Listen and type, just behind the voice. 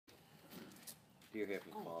Dear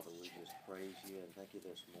Heavenly Father, we just praise you and thank you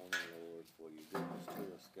this morning, Lord, for your goodness to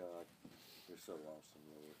us, God. You're so awesome,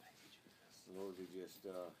 Lord. Lord, we just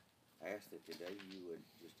ask that today you would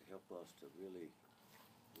just help us to really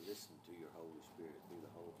listen to your Holy Spirit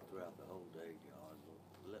throughout the whole day, God.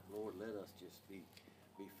 Lord, let us just be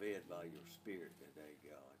fed by your Spirit today,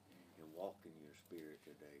 God, and walk in your Spirit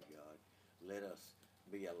today, God. Let us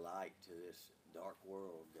be a light to this dark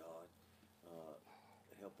world, God. Uh,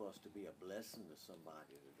 Help us to be a blessing to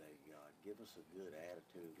somebody today, God. Give us a good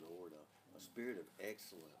attitude, Lord, a spirit of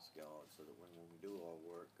excellence, God, so that when we do our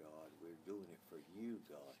work, God, we're doing it for you,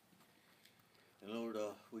 God. And Lord,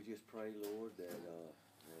 we just pray, Lord, that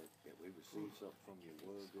we receive something from your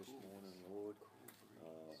word this morning, Lord.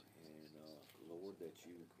 Lord, that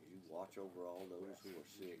you watch over all those who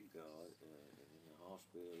are sick, God, and in the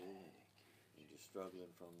hospital and just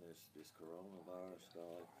struggling from this coronavirus,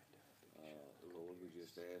 God. Lord, we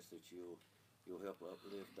just ask that you'll help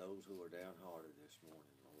uplift those who are downhearted this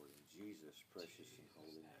morning, Lord. In Jesus' precious and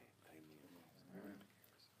holy name, amen.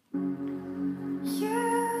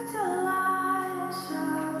 You delight so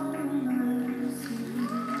mercy,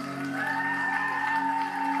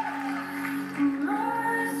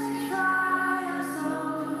 mercy triumphs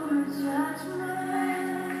over judgment.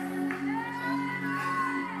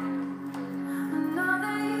 I know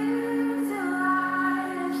that you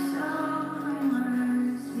delight so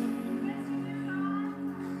mercy,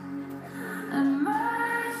 and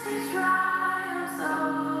mercy triumphs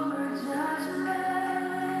over judgment.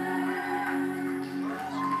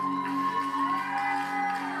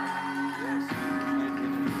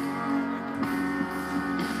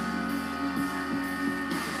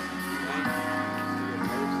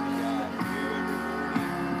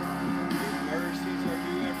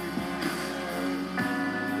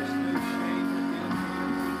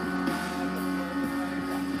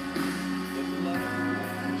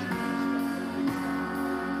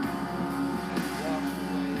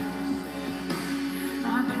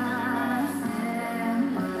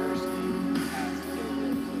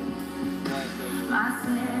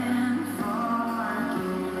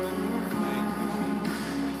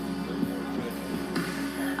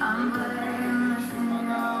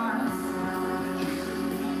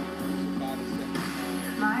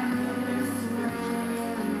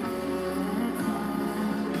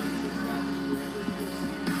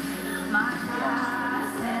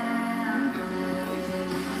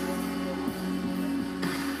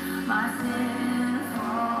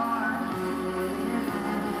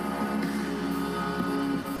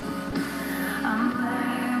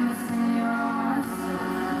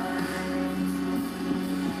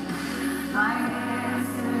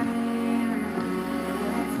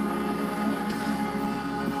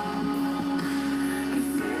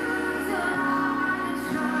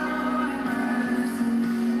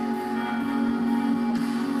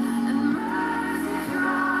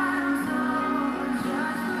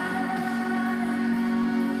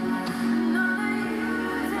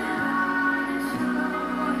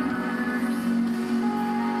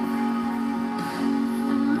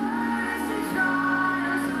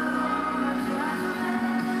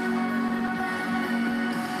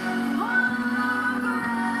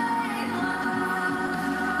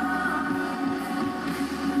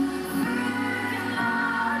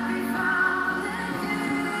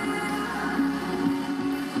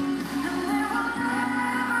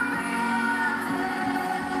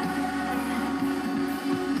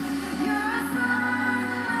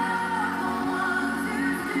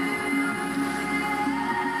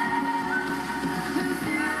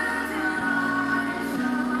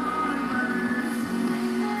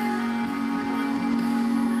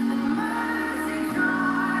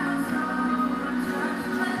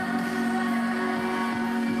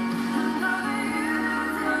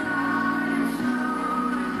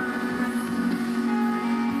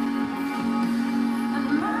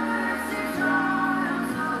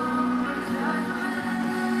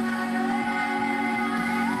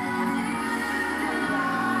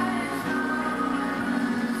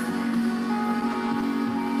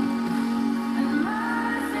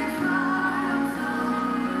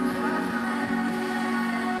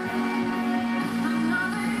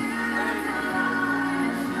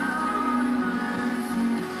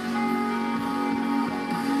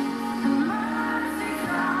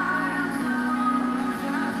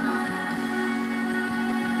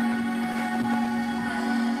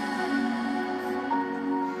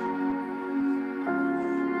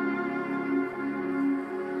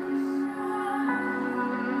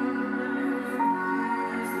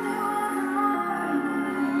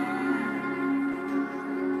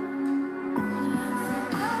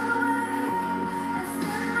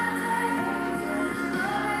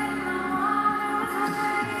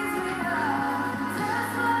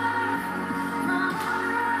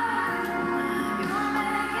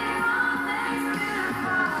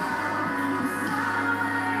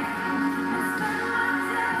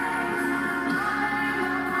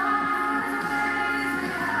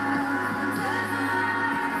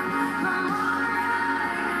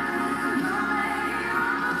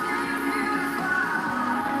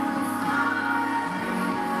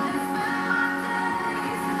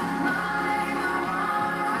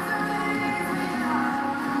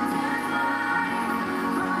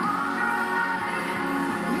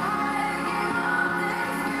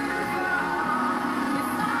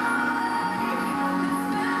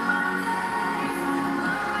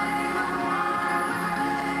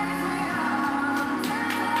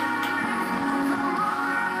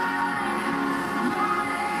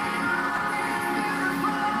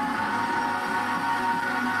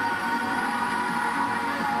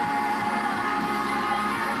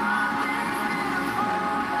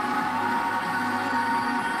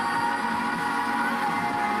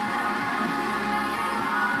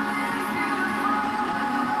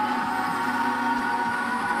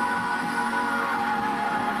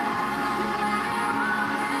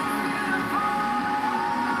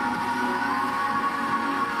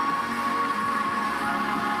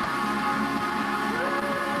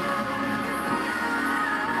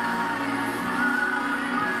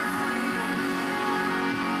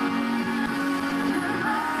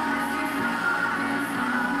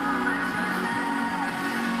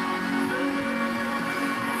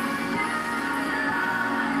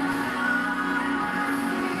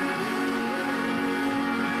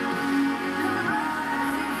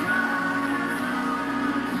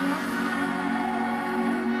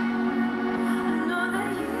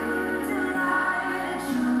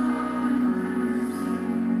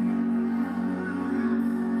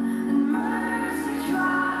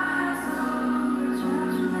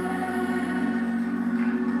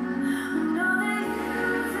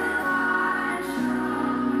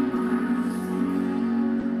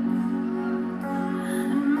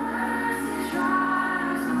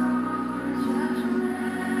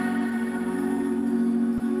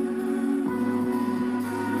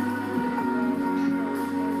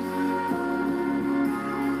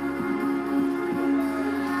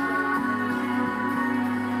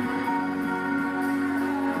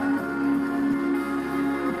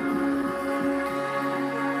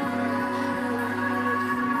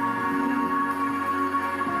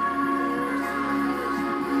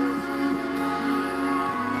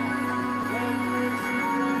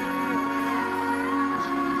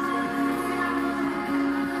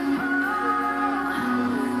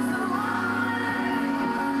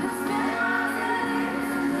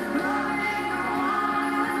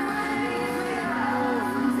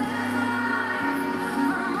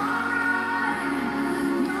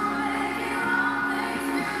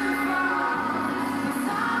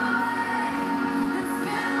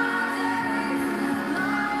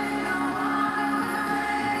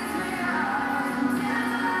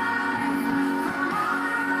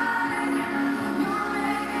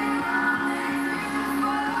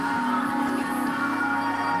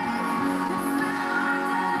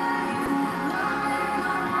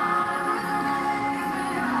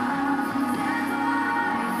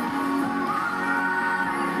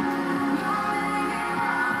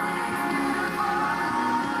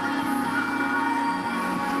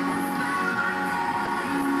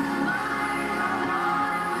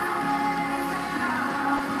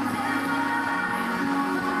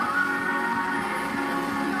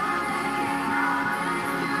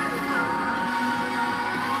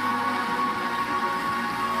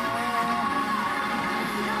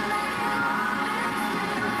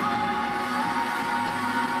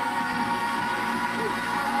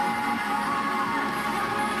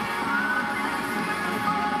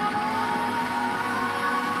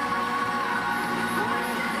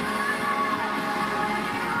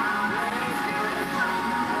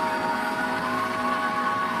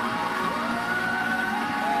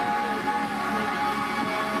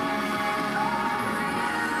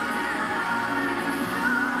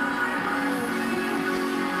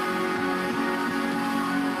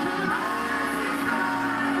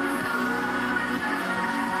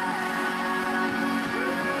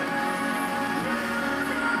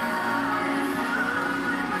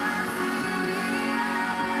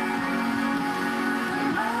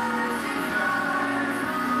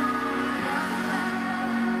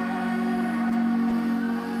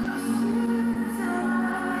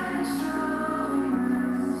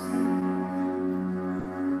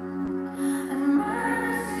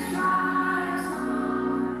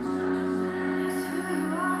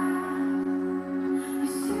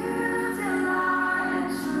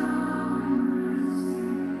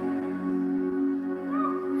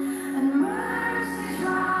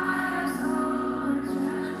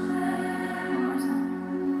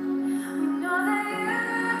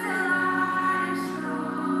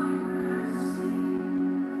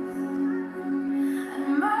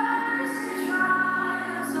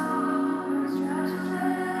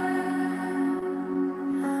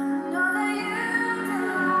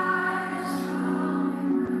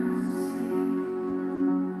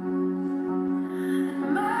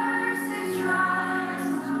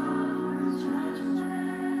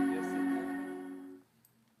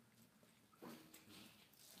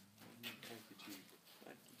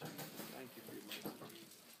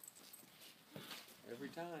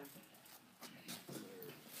 time.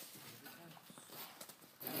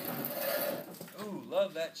 Ooh,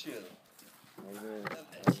 love that chill. Amen. Love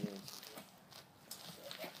that Amen. chill.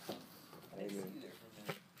 I didn't see Amen. you there for a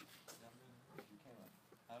minute. You came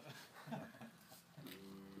up.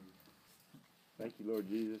 Thank you, Lord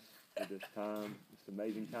Jesus, for this time, this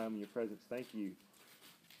amazing time in your presence. Thank you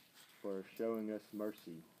for showing us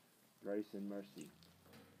mercy, grace and mercy.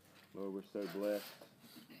 Lord, we're so blessed.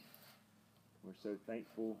 We're so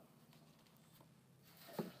thankful.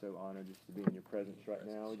 We're so honored just to be in your presence right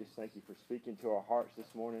now. We just thank you for speaking to our hearts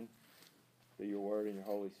this morning through your word and your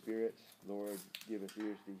Holy Spirit. Lord, give us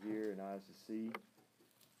ears to hear and eyes to see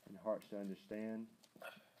and hearts to understand.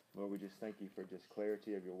 Lord, we just thank you for just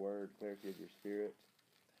clarity of your word, clarity of your spirit.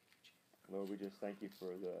 Lord, we just thank you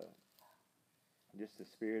for the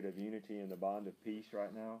spirit of unity and the bond of peace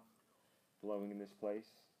right now flowing in this place.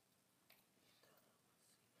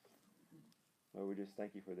 Lord, we just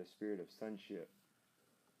thank you for the spirit of sonship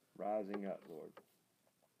rising up, Lord.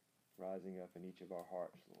 Rising up in each of our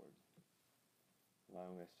hearts, Lord.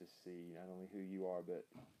 Allowing us to see not only who you are, but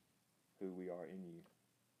who we are in you.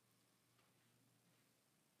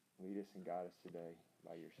 Lead us and guide us today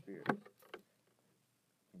by your spirit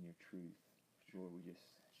and your truth. Lord, we just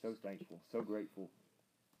so thankful, so grateful.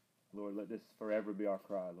 Lord, let this forever be our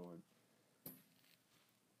cry, Lord.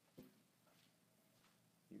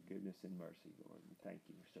 Your goodness and mercy, Lord. We thank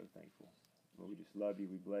you. We're so thankful. Lord, we just love you.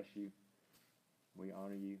 We bless you. We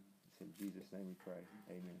honor you. It's in Jesus' name we pray.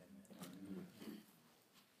 Amen.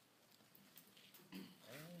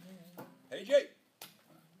 Hey, Jake.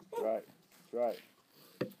 That's right. That's right.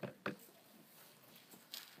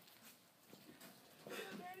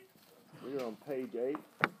 We're on page 8.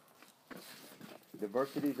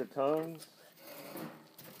 Diversities of tongues.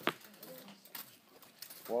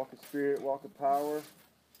 Walk of spirit, walk of power.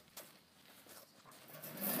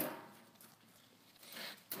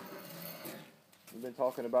 We've been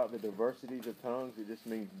talking about the diversities of tongues. It just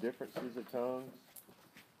means differences of tongues.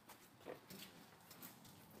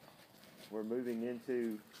 We're moving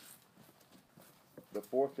into the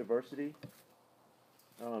fourth diversity.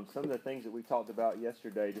 Some of the things that we talked about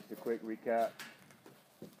yesterday, just a quick recap.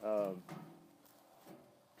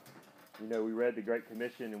 We read the Great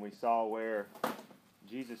Commission and we saw where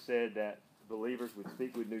Jesus said that believers would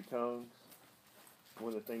speak with new tongues.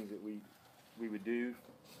 One of the things that we would do.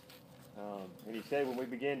 And he said when we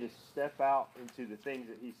begin to step out into the things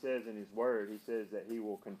that he says in his word, he says that he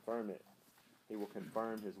will confirm it. He will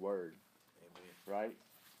confirm his word. Amen. Right?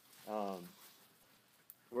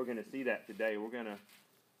 We're going to see that today. We're going to,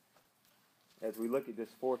 as we look at this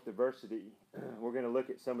fourth diversity, we're going to look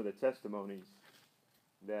at some of the testimonies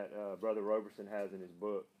that Brother Roberson has in his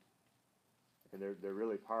book. And they're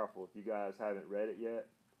really powerful. If you guys haven't read it yet,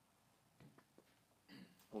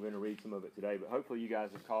 we're going to read some of it today. But hopefully you guys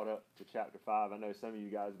have caught up to chapter 5. I know some of you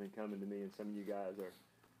guys have been coming to me, and some of you guys are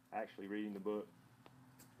actually reading the book.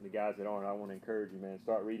 And the guys that aren't, I want to encourage you, man.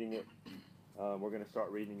 Start reading it. We're going to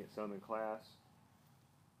start reading it some in class.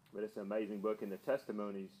 But it's an amazing book. And the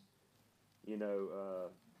testimonies, the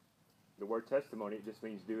word testimony, it just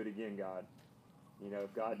means do it again, God.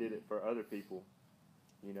 If God did it for other people,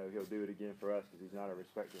 he'll do it again for us because he's not a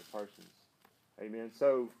respecter of persons. Amen.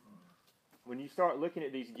 So when you start looking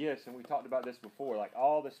at these gifts, and we talked about this before, like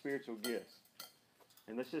all the spiritual gifts,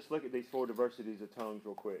 and let's just look at these four diversities of tongues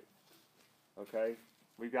real quick. Okay?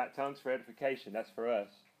 We've got tongues for edification. That's for us.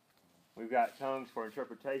 We've got tongues for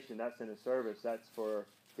interpretation. That's in a service. That's to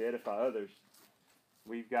edify others.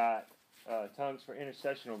 We've got tongues for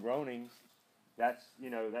intercessional groanings. That's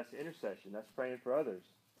intercession. That's praying for others.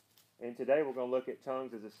 And today we're going to look at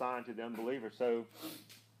tongues as a sign to the unbeliever. So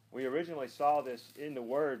we originally saw this in the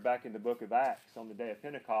Word back in the book of Acts on the day of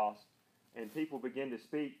Pentecost, and people began to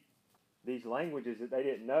speak these languages that they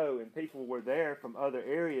didn't know, and people were there from other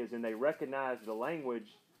areas, and they recognized the language.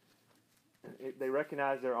 They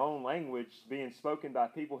recognized their own language being spoken by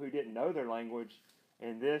people who didn't know their language,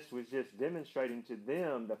 and this was just demonstrating to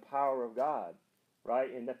them the power of God,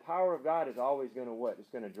 right? And the power of God is always going to what? It's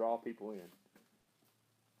going to draw people in,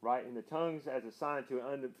 right? And the tongues as a sign to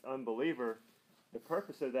an unbeliever, the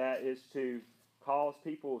purpose of that is to cause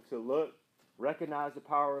people to look, recognize the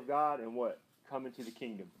power of God, and what? Come into the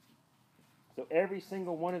kingdom. So every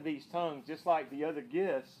single one of these tongues, just like the other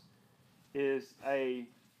gifts, is a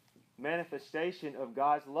manifestation of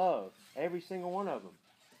God's love. Every single one of them.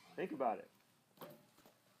 Think about it.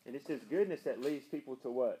 And it's His goodness that leads people to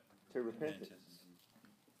what? To repentance.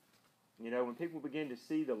 When people begin to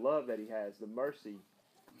see the love that He has, the mercy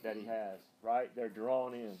that He has, right? They're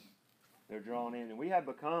drawn in. They're drawn in. And we have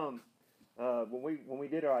become, when we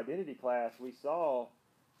did our identity class, we saw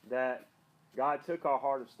that God took our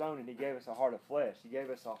heart of stone and He gave us a heart of flesh. He gave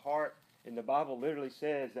us a heart, and the Bible literally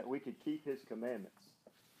says that we could keep His commandments.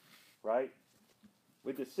 Right?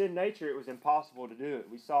 With the sin nature, it was impossible to do it.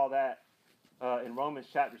 We saw that in Romans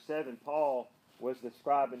chapter 7. Paul was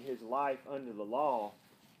describing his life under the law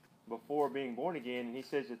before being born again, and he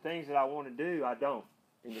says, the things that I want to do, I don't.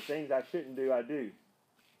 And the things I shouldn't do, I do.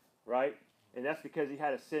 Right? And that's because he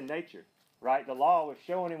had a sin nature. Right? The law was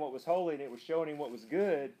showing him what was holy, and it was showing him what was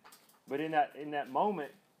good, but in that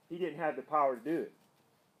moment, he didn't have the power to do it.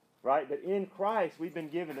 Right? But in Christ, we've been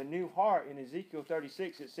given a new heart. In Ezekiel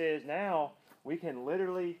 36, it says now we can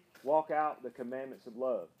literally walk out the commandments of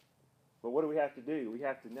love. But what do we have to do? We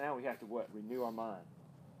have to what? Renew our mind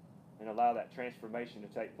and allow that transformation to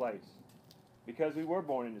take place. Because we were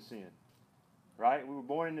born into sin. Right? We were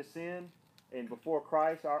born into sin, and before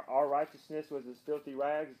Christ, our righteousness was as filthy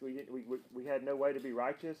rags. We had no way to be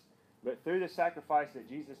righteous. But through the sacrifice that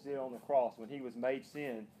Jesus did on the cross when He was made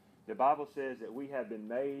sin, the Bible says that we have been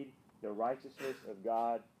made the righteousness of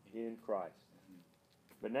God in Christ.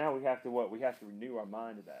 But now we have to what? We have to renew our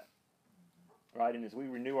mind to that. Right? And as we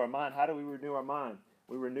renew our mind, how do we renew our mind?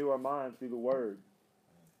 We renew our mind through the Word.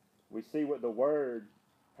 We see what the Word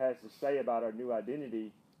has to say about our new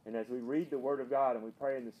identity. And as we read the Word of God and we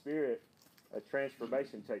pray in the Spirit, a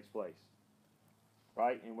transformation takes place.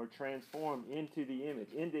 Right? And we're transformed into the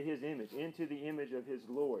image, into His image, into the image of His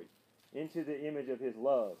glory, into the image of His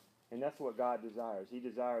love. And that's what God desires. He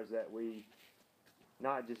desires that we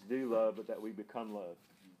not just do love, but that we become love.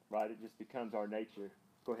 Right? It just becomes our nature.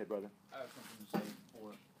 Go ahead, brother. I have something to say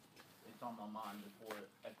before it's on my mind, before it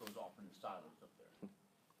echoes off in the silence up there.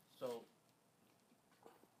 So,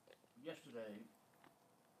 yesterday,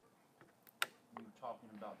 we were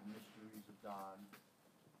talking about the mysteries of God.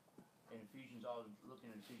 In Ephesians, I was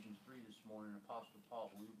looking at Ephesians 3 this morning. Apostle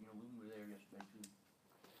Paul, we were there yesterday too.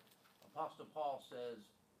 Apostle Paul says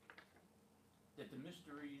that the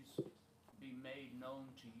mysteries be made known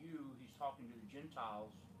to you. He's talking to the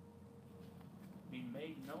Gentiles. Be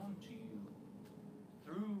made known to you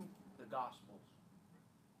through the Gospels.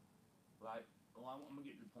 Right? Well, I'm going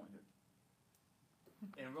to get to the point here.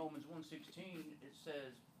 In Romans 1:16, it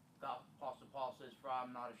says, Apostle Paul says, for I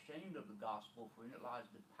am not ashamed of the gospel, for in it lies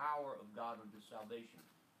the power of God unto salvation.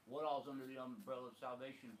 What all's under the umbrella of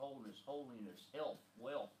salvation? Wholeness, holiness, health,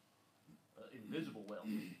 wealth, invisible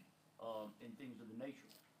wealth, and things of the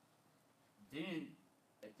nature. Then,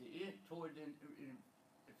 at the end, in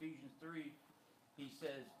Ephesians 3, he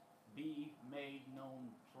says, be made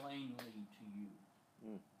known plainly to you.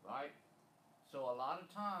 Right? So a lot of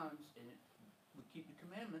times, we keep the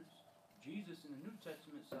commandments. Jesus in the New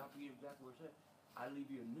Testament said, I forget exactly what it said, I leave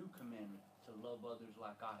you a new commandment, to love others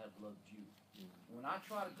like I have loved you. When I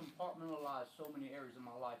try to compartmentalize so many areas of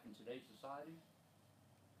my life in today's society,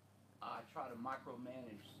 I try to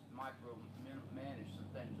micromanage some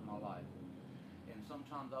things in my life. And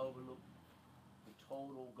sometimes I overlook the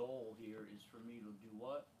total goal here is for me to do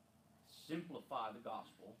what? Simplify the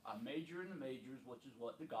gospel. I major in the majors, which is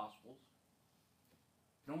what? The gospels.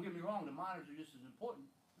 Don't get me wrong, the minors are just as important.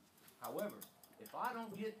 However, if I don't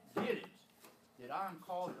get it, that I'm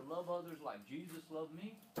called to love others like Jesus loved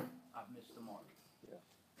me, I've missed the mark. Yeah.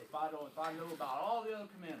 If I know about all the other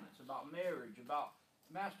commandments, about marriage, about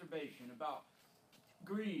masturbation, about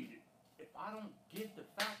greed, if I don't get the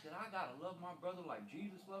fact that I gotta love my brother like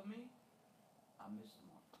Jesus loved me, I missed the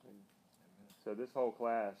mark. So this whole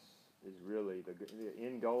class is really, the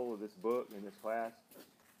end goal of this book and this class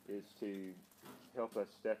is to help us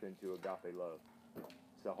step into agape love.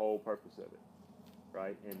 It's the whole purpose of it,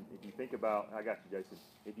 right? And if you think about, I got you, Jason.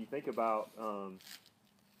 If you think about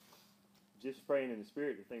just praying in the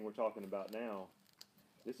Spirit, the thing we're talking about now,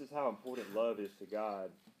 this is how important love is to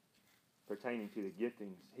God pertaining to the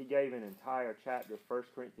giftings. He gave an entire chapter, 1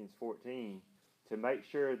 Corinthians 14, to make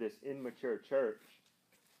sure this immature church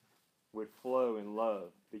would flow in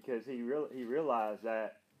love, because he realized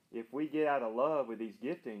that if we get out of love with these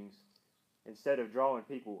giftings, instead of drawing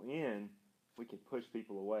people in, we can push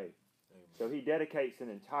people away. Amen. So he dedicates an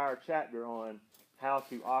entire chapter on how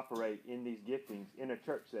to operate in these giftings in a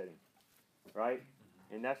church setting, right?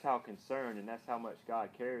 And that's how concerned and that's how much God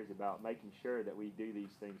cares about making sure that we do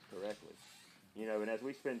these things correctly. You know, and as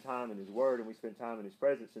we spend time in His Word and we spend time in His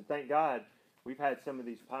presence, and thank God we've had some of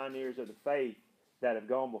these pioneers of the faith that have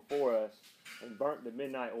gone before us and burnt the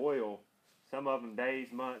midnight oil, some of them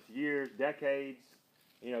days, months, years, decades,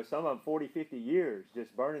 you know, some of them 40, 50 years,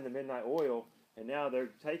 just burning the midnight oil, and now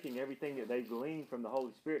they're taking everything that they've gleaned from the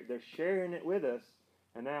Holy Spirit, they're sharing it with us,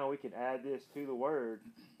 and now we can add this to the Word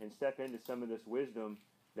and step into some of this wisdom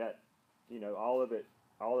that, you know, all of it,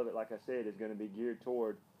 like I said, is going to be geared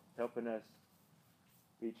toward helping us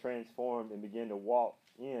be transformed and begin to walk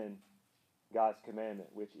in God's commandment,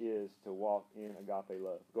 which is to walk in agape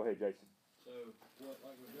love. Go ahead, Jason. So,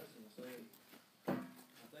 like what Justin was saying,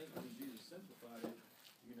 I think when Jesus simplified it,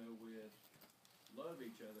 with love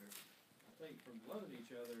each other, I think from loving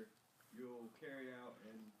each other, you'll carry out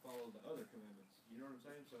and follow the other commandments. You know what I'm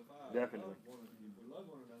saying? So if Definitely. if we love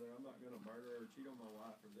one another, I'm not going to murder or cheat on my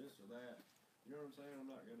wife or this or that. You know what I'm saying?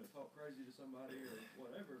 I'm not going to talk crazy to somebody or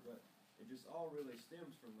whatever, but it just all really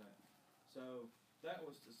stems from that. So that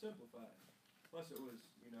was to simplify it. Plus it was,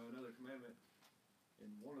 another commandment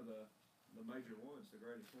in one of the major ones, the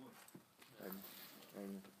greatest one.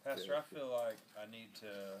 Pastor, I feel like I need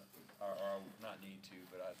to, or not need to,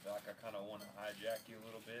 but I kind of want to hijack you a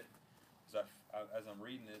little bit, because as I'm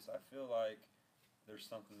reading this, I feel like there's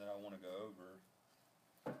something that I want to go over.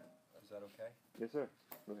 Is that okay? Yes, sir.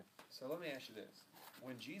 Okay. So let me ask you this: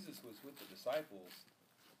 when Jesus was with the disciples,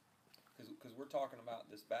 because we're talking about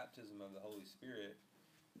this baptism of the Holy Spirit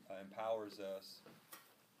empowers us,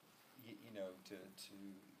 to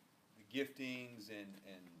the giftings and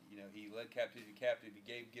he led captivity captive, he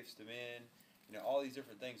gave gifts to men, all these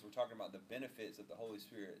different things. We're talking about the benefits of the Holy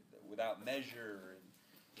Spirit without measure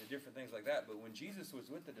and different things like that. But when Jesus was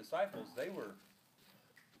with the disciples, they were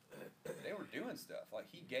doing stuff. Like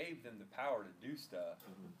he gave them the power to do stuff.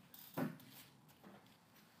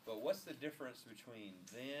 But what's the difference between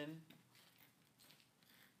then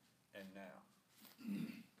and now?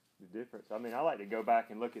 The difference. I mean, I like to go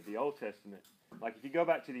back and look at the Old Testament. Like if you go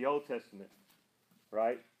back to the Old Testament,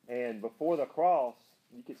 right? And before the cross,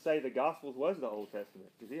 you could say the Gospels was the Old Testament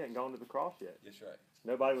because he hadn't gone to the cross yet. That's right.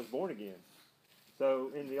 Nobody was born again. So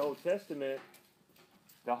in the Old Testament,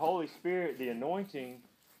 the Holy Spirit, the anointing,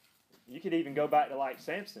 you could even go back to like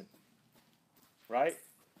Samson, right?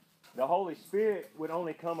 The Holy Spirit would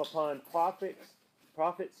only come upon prophets,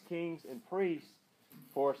 kings, and priests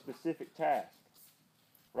for a specific task,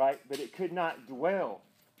 right? But it could not dwell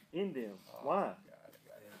in them. Why? God.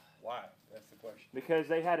 Why? That's the question. Because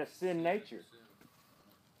they had a sin nature,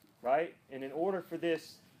 right? And in order for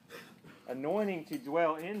this anointing to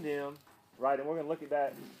dwell in them, right, and we're going to look at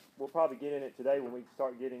that, we'll probably get in it today when we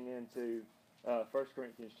start getting into 1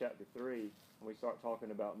 Corinthians chapter 3, when we start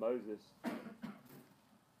talking about Moses.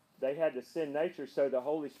 They had the sin nature, so the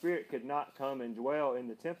Holy Spirit could not come and dwell in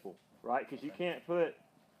the temple, right? Because you can't put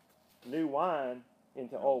new wine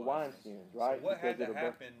into old wineskins, right? So what had Because to it'll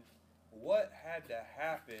happen? What had to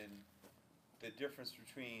happen? The difference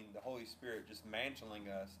between the Holy Spirit just mantling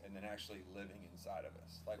us and then actually living inside of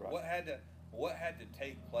us. Like Right. what had to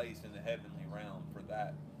take place in the heavenly realm for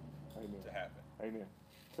that Amen. to happen? Amen.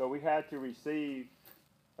 So we had to receive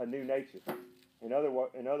a new nature. In other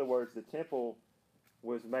words, the temple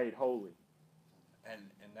was made holy. And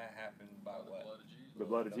that happened by what? The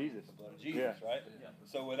blood of Jesus. The blood of Jesus, Yeah. right? Yeah.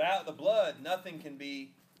 So without the blood, nothing can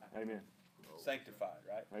be Amen. sanctified,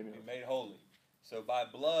 right? Amen. Be made holy. So by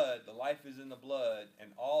blood, the life is in the blood,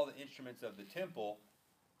 and all the instruments of the temple,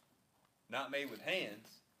 not made with hands,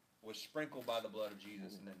 was sprinkled by the blood of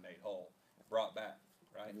Jesus and then made whole, brought back,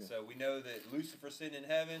 right? Amen. So we know that Lucifer sinned in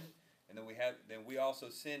heaven, and then we also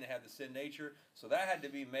sin and have the sin nature. So that had to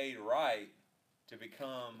be made right to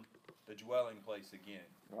become the dwelling place again.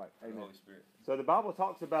 Right. The Amen. Holy Spirit. So the Bible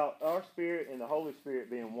talks about our spirit and the Holy Spirit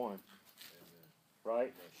being one.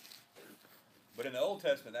 Right? But in the Old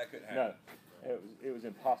Testament, that couldn't No. happen. It was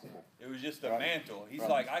impossible. It was just a Right. mantle. He's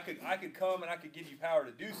Right. like, I could come and I could give you power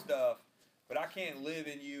to do stuff, but I can't live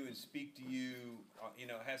in you and speak to you. It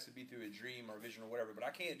has to be through a dream or vision or whatever. But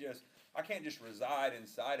I can't just reside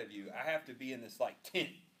inside of you. I have to be in this like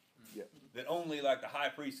tent Yeah. that only like the high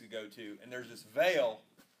priest could go to, and there's this veil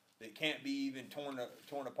that can't be even torn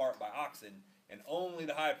apart by oxen, and only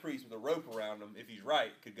the high priest with a rope around him, if he's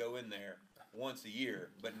right, could go in there once a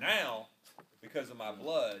year. But now, because of my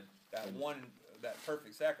blood, that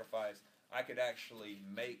perfect sacrifice, I could actually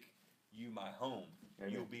make you my home.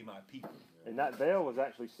 Amen. You'll be my people. And that veil was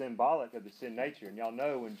actually symbolic of the sin nature. And y'all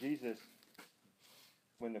know when Jesus,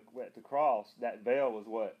 at the cross, that veil was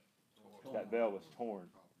what? That veil was torn.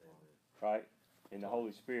 Right? And the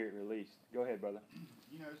Holy Spirit released. Go ahead, brother.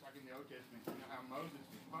 It's like in the Old Testament, how Moses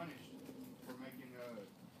was punished for making,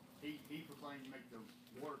 he proclaimed to make the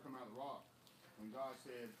water come out of the rock. When God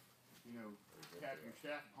said, tap your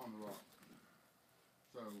staff upon the rock.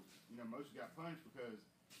 So, Moses got punished because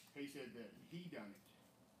he said that he done it.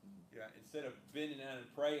 Yeah. Instead of bending down and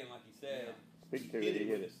praying like he said, Speak he to hit it, it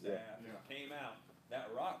he with hit his it. staff. Yeah. It came out. That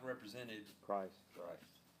rock represented Christ. Christ.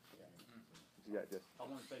 You got this. I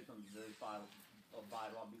want to say something very vital.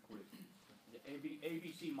 I'll be quick. The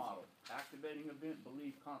ABC model: activating event,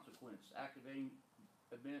 belief, consequence. Activating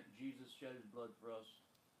event Jesus shed his blood for us,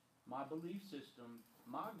 my belief system,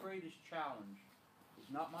 my greatest challenge is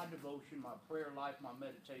not my devotion, my prayer life, my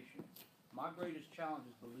meditation. My greatest challenge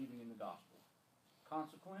is believing in the gospel.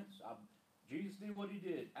 Consequence, Jesus did what he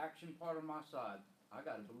did. Action part on my side. I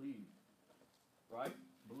got to believe. Right?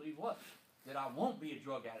 Believe what? That I won't be a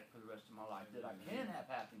drug addict for the rest of my life. That I can have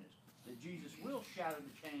happiness. That Jesus will shatter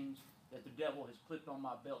the chains that the devil has clipped on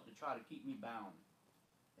my belt to try to keep me bound.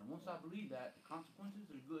 And once I believe that, the consequences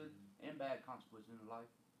are good and bad consequences in life.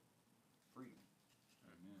 Freedom.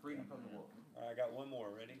 Freedom from the world. All right, I got one more.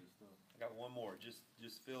 Ready? I got one more. Just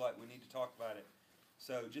feel like we need to talk about it.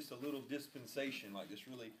 So just a little dispensation, like this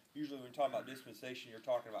really, usually when we're talking about dispensation, you're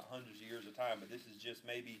talking about hundreds of years of time, but this is just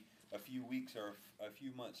maybe a few weeks or a few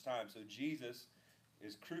months' time. So Jesus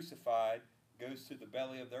is crucified, goes to the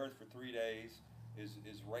belly of the earth for 3 days,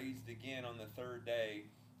 is raised again on the third day,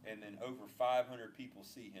 and then over 500 people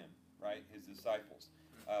see him, right? His disciples.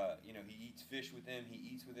 He eats fish with them.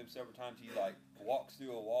 He eats with them several times. He walks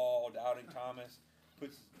through a wall, doubting Thomas,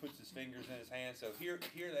 puts his fingers in his hands. So here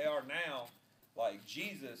they are now. Like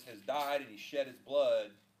Jesus has died and he shed his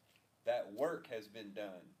blood. That work has been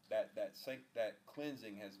done. That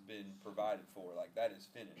cleansing has been provided for. Like that is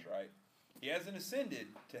finished, right? He hasn't ascended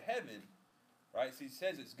to heaven, right? So he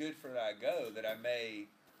says it's good for that I go, that I may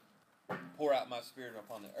pour out my spirit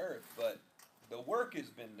upon the earth. But the work has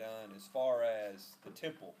been done as far as the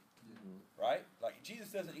temple, right? Like Jesus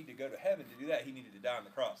doesn't need to go to heaven to do that. He needed to die on the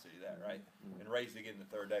cross to do that, right? And raised again the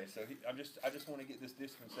third day. So I just want to get this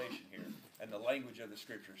dispensation here and the language of the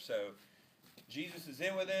scripture. So Jesus is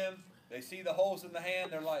in with them. They see the holes in the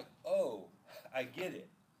hand. They're like, oh, I get it.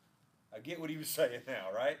 I get what he was saying now,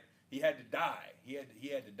 right? He had to die. He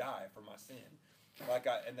had to die for my sin.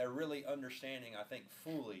 And they're really understanding, I think,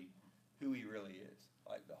 fully who he really is.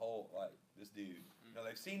 Like this dude.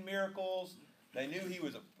 They've seen miracles. They knew he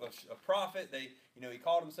was a prophet. He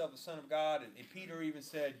called himself the Son of God. And Peter even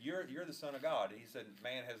said, "You're the Son of God." And he said,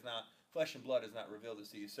 "Flesh and blood has not revealed this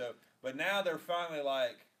to you." So, but now they're finally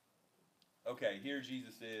like, okay, here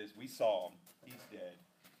Jesus is. We saw him. He's dead.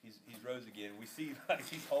 He's rose again. We see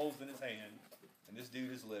these holes in his hand, and this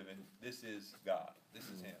dude is living. This is God. This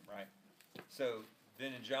is him, right? So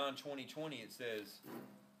then in John 20:20 it says,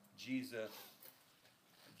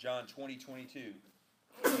 John 20:22,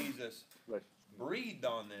 Jesus breathed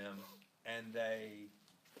on them, and they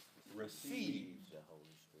received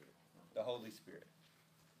the Holy Spirit.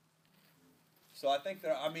 So I think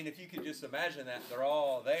if you could just imagine that, they're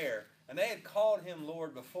all there. And they had called him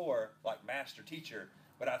Lord before, like Master Teacher,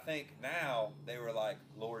 but I think now they were like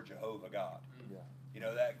Lord Jehovah God.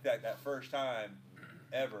 Yeah. That first time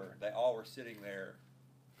ever, they all were sitting there,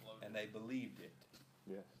 and they believed it.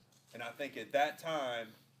 Yes. And I think at that time,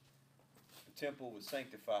 the temple was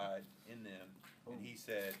sanctified in them, and he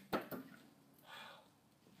said,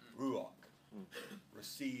 Ruach,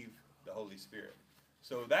 receive the Holy Spirit.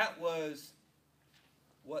 So that was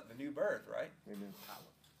the new birth, right? Amen.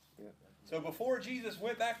 Yeah. So before Jesus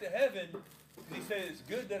went back to heaven, he said, it's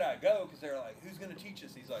good that I go, because they're like, who's going to teach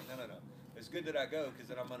us? He's like, no. It's good that I go, because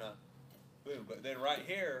then I'm going to, boom. But then right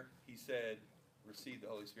here, he said, receive the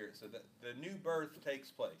Holy Spirit. So the new birth takes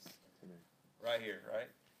place. Amen. Right here, right?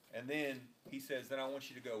 And then he says, then I want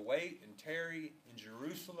you to go wait and tarry in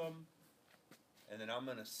Jerusalem, and then I'm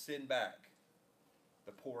going to send back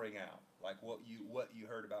the pouring out, like what you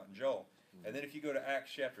heard about in Joel. Mm-hmm. And then if you go to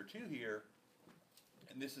Acts chapter 2 here,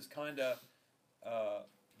 and this is kind of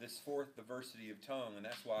this fourth diversity of tongue, and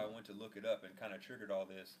that's why I went to look it up and kind of triggered all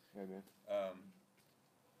this. Amen.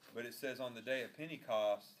 But it says on the day of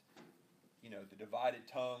Pentecost, the divided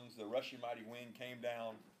tongues, the rushing mighty wind came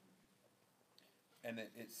down, and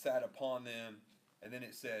it sat upon them, and then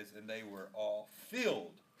it says, and they were all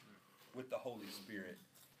filled with the Holy Spirit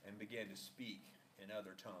and began to speak in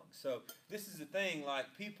other tongues. So this is the thing, like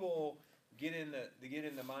people get in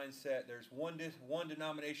the mindset, there's one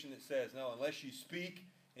denomination that says, no, unless you speak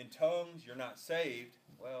in tongues, you're not saved.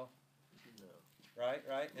 Well,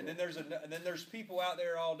 right? And then there's people out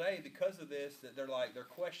there all day because of this that they're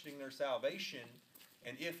questioning their salvation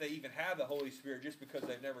and if they even have the Holy Spirit just because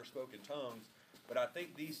they've never spoken tongues. But I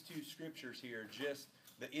think these two scriptures here, just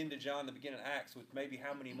the end of John, the beginning of Acts, with maybe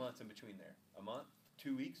how many months in between there? A month?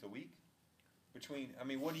 2 weeks? A week?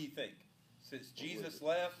 What do you think? Since Jesus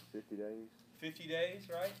left? 50 days. 50 days,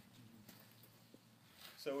 right?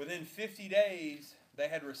 So within 50 days, they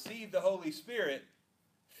had received the Holy Spirit.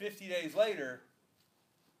 50 days later,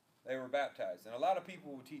 they were baptized. And a lot of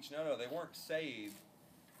people would teach, no, they weren't saved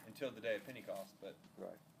until the day of Pentecost. But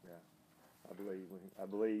right, yeah. I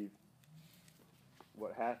believe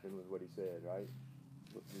what happened was what he said, right?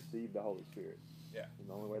 Receive the Holy Spirit. Yeah. And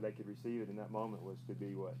the only way they could receive it in that moment was to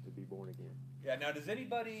be what? To be born again. Yeah. Now, does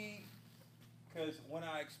anybody? Because when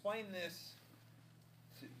I explain this,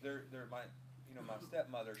 they're my, my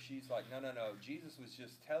stepmother. She's like, no. Jesus was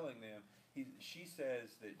just telling them. She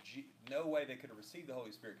says that no way they could have received the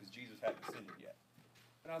Holy Spirit because Jesus hadn't ascended yet.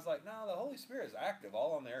 And I was like, no, the Holy Spirit is active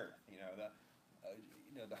all on the earth.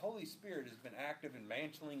 The Holy Spirit has been active in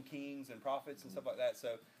mantling kings and prophets and stuff like that.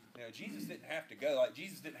 So, Jesus didn't have to go. Like,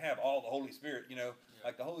 Jesus didn't have all the Holy Spirit,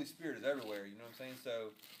 like the Holy Spirit is everywhere, you know what I'm saying?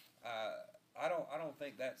 So, I don't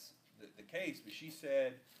think that's the case, but she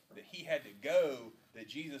said that he had to go, that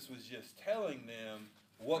Jesus was just telling them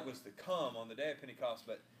what was to come on the day of Pentecost,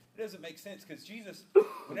 but it doesn't make sense because Jesus,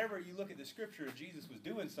 whenever you look at the scripture, Jesus was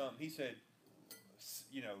doing something, he said,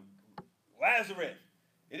 Lazarus.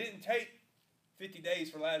 It didn't take 50 days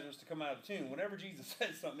for Lazarus to come out of the tomb. Whenever Jesus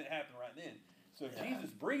said something, it happened right then. So if Jesus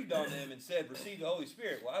breathed on them and said, receive the Holy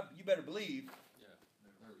Spirit, well, you better believe.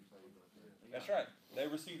 That's right. They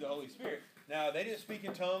received the Holy Spirit. Now, they didn't speak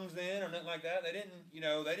in tongues then or nothing like that. They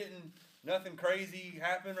didn't, nothing crazy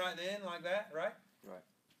happened right then like that, right? Right.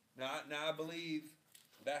 Now I believe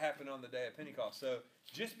that happened on the day of Pentecost. So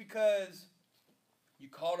just because you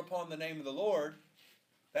called upon the name of the Lord,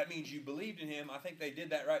 that means you believed in him. I think they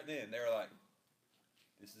did that right then. They were like,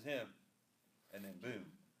 this is him. And then boom.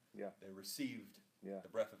 Yeah. They received the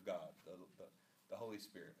breath of God, the Holy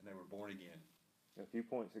Spirit, and they were born again. A few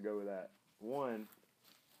points to go with that. One,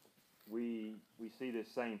 we see this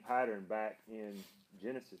same pattern back in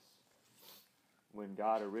Genesis when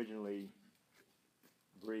God originally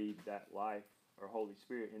breathed that life or Holy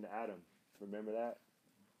Spirit into Adam. Remember that?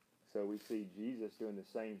 So we see Jesus doing the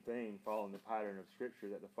same thing, following the pattern of Scripture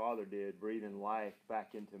that the Father did, breathing life back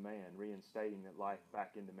into man, reinstating that life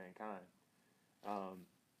back into mankind.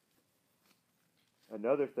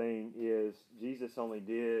 Another thing is Jesus only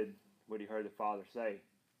did what he heard the Father say.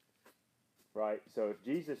 Right? So if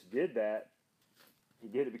Jesus did that, he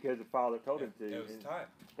did it because the Father told him to. It was time.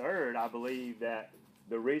 Third, I believe that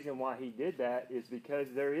the reason why he did that is because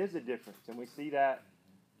there is a difference. And we see that.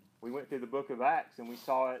 We went through the book of Acts, and we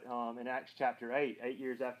saw it in Acts chapter 8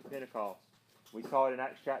 years after Pentecost. We saw it in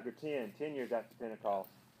Acts chapter 10 years after Pentecost.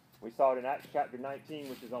 We saw it in Acts chapter 19,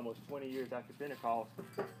 which is almost 20 years after Pentecost.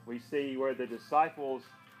 We see where the disciples,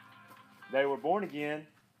 they were born again,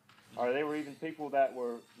 or they were even people that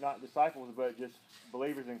were not disciples, but just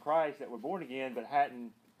believers in Christ that were born again, but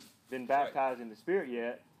hadn't been baptized in the Spirit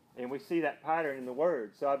yet. And we see that pattern in the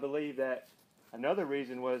Word. So I believe that another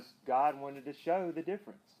reason was God wanted to show the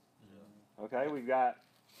difference. Okay, we've got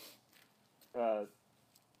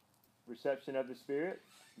reception of the Spirit,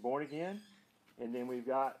 born again, and then we've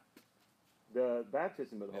got the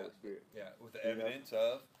baptism of the Holy Spirit. Yeah, with the evidence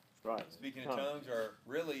of speaking in Tongues. tongues, or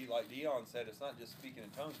really, like Dion said, it's not just speaking in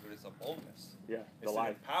tongues, but it's a boldness. Yeah, It's the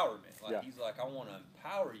life. an empowerment. Like Yeah. he's like, I want to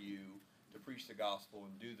empower you to preach the gospel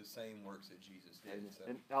and do the same works that Jesus did. So.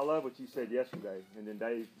 And I love what you said yesterday, and then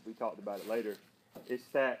Dave, we talked about it later. It's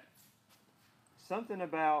that something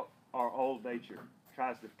about our old nature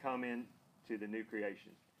tries to come into the new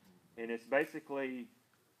creation. And it's basically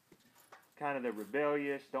kind of the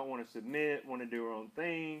rebellious, don't want to submit, want to do our own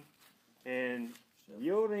thing. And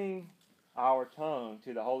yielding our tongue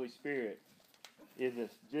to the Holy Spirit is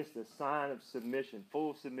just a sign of submission,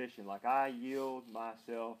 full submission. Like, I yield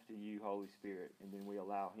myself to you, Holy Spirit. And then we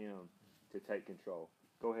allow him to take control.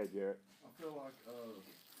 Go ahead, Jarrett. I feel like,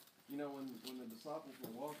 when the disciples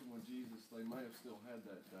were walking with Jesus, they may have still had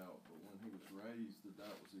that doubt, but when he was raised, the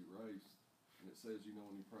doubt was erased. And it says,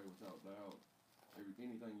 when you pray without doubt,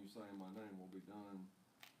 anything you say in my name will be done.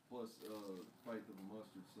 Plus, faith of a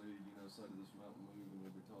mustard seed, say to this mountain, move, and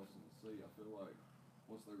it'll be tossed in the sea. I feel like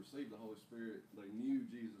once they received the Holy Spirit, they knew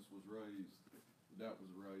Jesus was raised. The doubt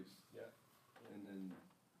was erased. Yeah. And then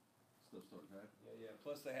stuff started happening. Yeah.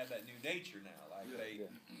 Plus, they had that new nature now. Like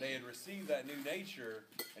they had received that new nature,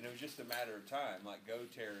 and it was just a matter of time. Like, go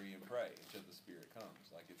tarry and pray until the Spirit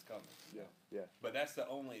comes. Like, it's coming. Yeah. But that's the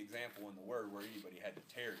only example in the Word where anybody had to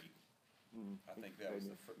tarry. Mm-hmm. I think that was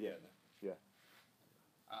the Yeah.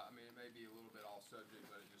 I mean, it may be a little bit off subject,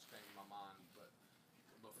 but it just came to my mind. But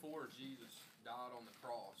before Jesus died on the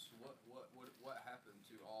cross, what happened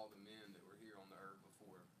to all the men that were here on the earth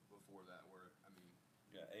before that?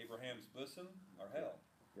 Abraham's bosom or hell.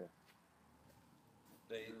 Yeah.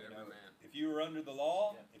 They, Every man. if you were under the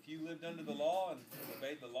law, if you lived under the law and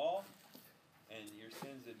obeyed the law, and your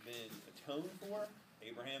sins had been atoned for,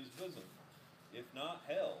 Abraham's bosom. If not,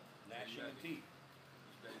 hell, gnashing of teeth.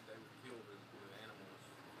 They would kill the animals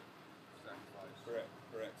and sacrifice.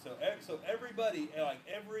 Correct. So everybody, like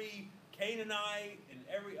every Canaanite and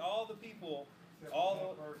all the people,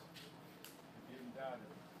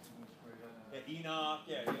 Enoch,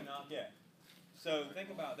 yeah. So think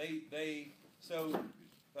about so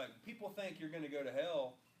like people think you're going to go to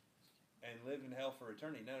hell and live in hell for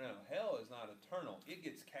eternity. No, hell is not eternal. It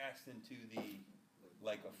gets cast into the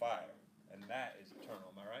lake of fire, and that is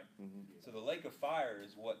eternal. Am I right? Mm-hmm. So the lake of fire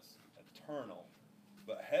is what's eternal,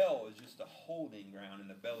 but hell is just a holding ground in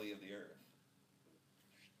the belly of the earth.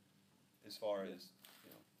 As far as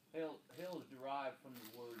Hell is derived from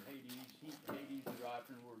the word Hades. Hades is derived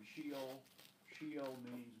from the word Sheol. Sheol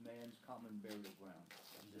means man's common burial ground.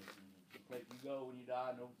 The place you go when you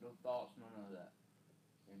die, no thoughts, none of that.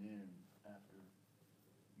 And then after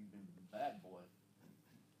you've been a bad boy.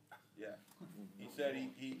 yeah, he said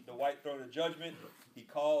he the white throne of judgment. He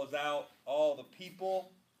calls out all the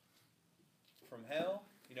people from hell.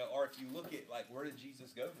 Or if you look at where did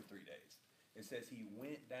Jesus go for 3 days? It says he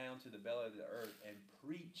went down to the belly of the earth and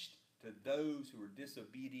preached to those who were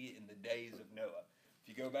disobedient in the days of Noah. If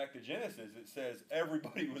you go back to Genesis, it says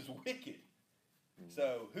everybody was wicked.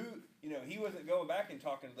 So he wasn't going back and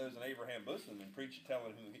talking to those in Abraham's bosom and preaching,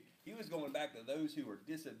 telling who he was going back to those who were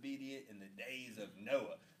disobedient in the days of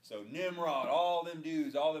Noah. So Nimrod, all them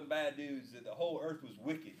dudes, all them bad dudes, that the whole earth was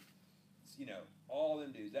wicked. All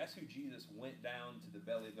them dudes. That's who Jesus went down to the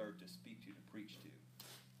belly of the earth to speak to preach to.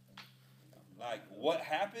 What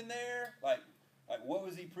happened there? What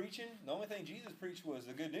was he preaching? The only thing Jesus preached was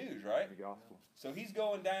the good news, right? The gospel. So he's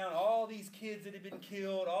going down all these kids that have been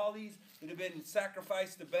killed, all these that have been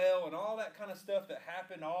sacrificed to Baal, and all that kind of stuff that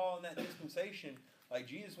happened all in that dispensation.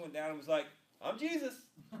 Jesus went down and was like, "I'm Jesus."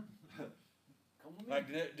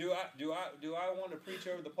 Do I want to preach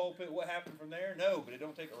over the pulpit what happened from there? No, but it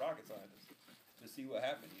don't take a rocket scientist to see what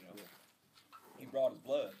happened. He brought his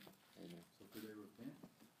blood. Amen. So could they repent?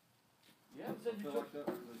 Yeah, it said I you feel took like that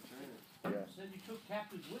was a chance. Yeah. said you took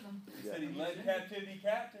captives with him. He said he led captivity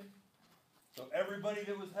captive. So everybody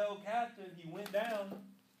that was held captive, he went down,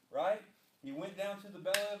 right? He went down to the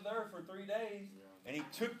belly of the earth for 3 days, and he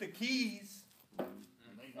took the keys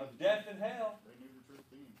of death and hell. They knew the truth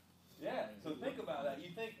then. Yeah. So think about that.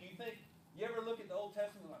 You ever look at the Old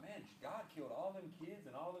Testament like, man, God killed all them kids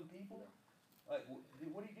and all them people? What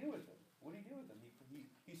did he do with them? What did he do with them?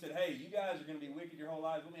 He said, hey, you guys are going to be wicked your whole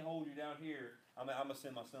lives. Let me hold you down here. I'm going to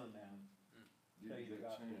send my son down. Give Tell you you the a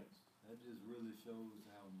gospel. chance. That just really shows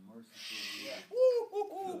how merciful he Yeah. is.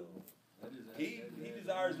 Woo-hoo-hoo. That is, He that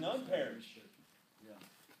desires none perish.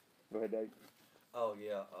 Go ahead, Dave. Oh,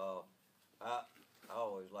 yeah, I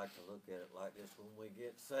always like to look at it like this. When we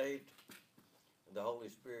get saved, the Holy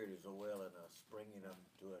Spirit is a well in us, bringing us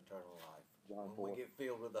to eternal life. John When 4. we get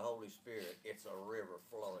filled with the Holy Spirit, it's a river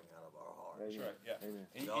flowing out of our hearts. That's right, yeah. Amen.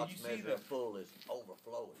 And God's you see measure of full is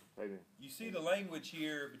overflowing. Amen. You see the language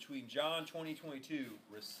here between John 20:22,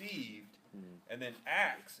 received, Mhm. and then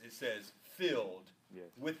Acts, it says filled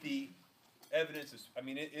Yes. with the evidence.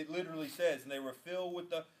 It literally says, and they were filled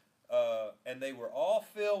with and they were all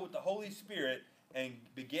filled with the Holy Spirit and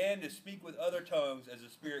began to speak with other tongues as the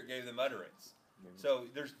Spirit gave them utterance. Amen. So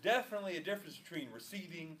there's definitely a difference between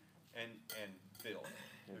receiving and filled.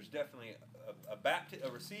 There's definitely a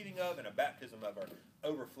receiving of and a baptism of or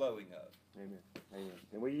overflowing of. Amen. Amen.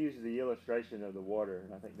 And we use the illustration of the water,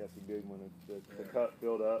 and I think that's a good one. The cup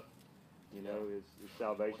filled up, is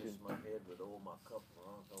salvation. Anoint my head with oil, my cup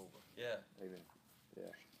runs over. Yeah. Amen. Yeah,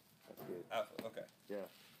 that's good. Okay. Yeah.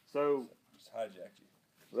 So Just hijacked you.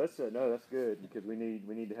 let's no, that's good because we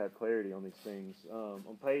need to have clarity on these things.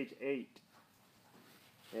 On page 8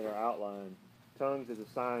 in our outline, tongues is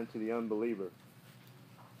assigned to the unbeliever.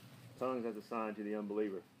 Tongues as a sign to the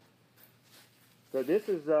unbeliever. So this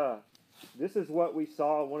is what we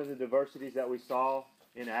saw. One of the diversities that we saw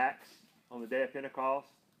in Acts on the day of Pentecost.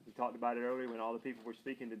 We talked about it earlier when all the people were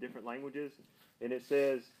speaking to different languages, and it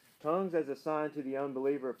says tongues as a sign to the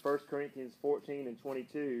unbeliever. 1 Corinthians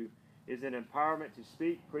 14:22 is an empowerment to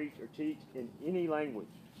speak, preach, or teach in any language.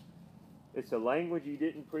 It's a language you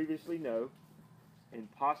didn't previously know, and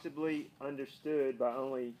possibly understood by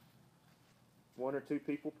only one or two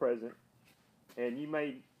people present, and you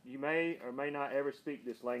may or may not ever speak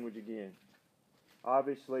this language again.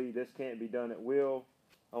 Obviously, this can't be done at will,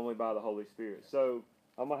 only by the Holy Spirit. So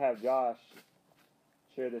I'm going to have Josh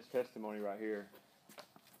share this testimony right here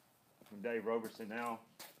from Dave Roberson. Now,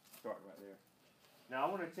 start right there. Now, I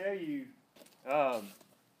want to tell you,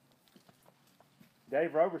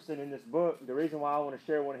 Dave Roberson in this book, the reason why I want to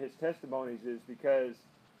share one of his testimonies is because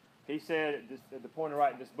he said at the point of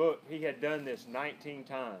writing this book, he had done this 19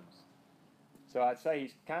 times. So I'd say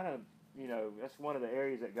he's kind of, that's one of the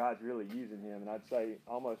areas that God's really using him. And I'd say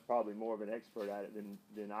almost probably more of an expert at it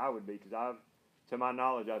than I would be because to my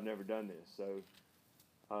knowledge, I've never done this. So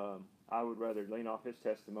I would rather lean off his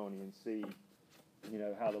testimony and see you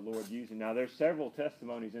know, how the Lord used him. Now, there's several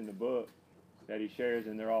testimonies in the book that he shares,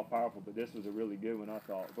 and they're all powerful, but this was a really good one, I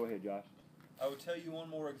thought. Go ahead, Josh. I would tell you one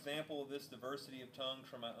more example of this diversity of tongues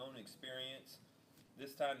from my own experience.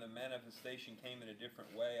 This time the manifestation came in a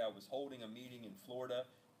different way. I was holding a meeting in Florida,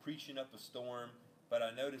 preaching up a storm, but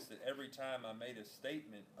I noticed that every time I made a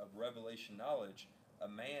statement of revelation knowledge, a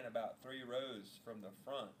man about 3 rows from the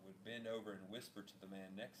front would bend over and whisper to the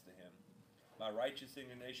man next to him. My righteous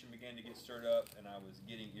indignation began to get stirred up, and I was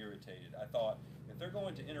getting irritated. I thought, if they're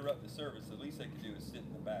going to interrupt the service, the least they could do is sit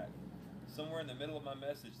in the back. Somewhere in the middle of my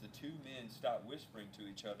message, the 2 men stopped whispering to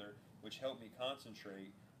each other, which helped me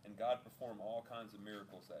concentrate, and God performed all kinds of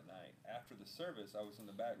miracles that night. After the service, I was in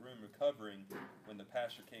the back room recovering when the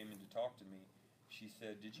pastor came in to talk to me. She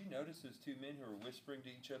said, "Did you notice those 2 men who were whispering to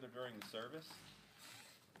each other during the service?"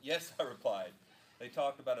 "Yes," I replied. "They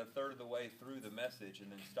talked about a third of the way through the message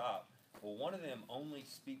and then stopped. Well, one of them only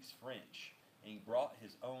speaks French, and he brought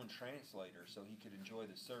his own translator so he could enjoy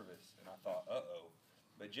the service." And I thought, uh-oh.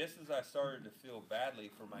 But just as I started to feel badly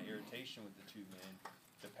for my irritation with the 2 men,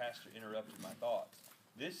 the pastor interrupted my thoughts.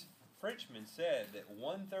 "This Frenchman said that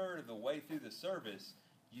 1/3 of the way through the service,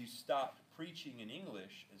 you stopped preaching in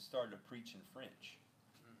English and started to preach in French."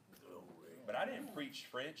 "But I didn't preach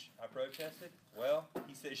French," I protested. "Well,"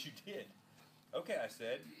 he says, "you did." "Okay," I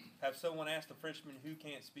said. "Have someone ask the Frenchman who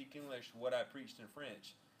can't speak English what I preached in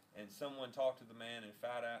French." And someone talked to the man and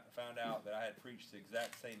found out that I had preached the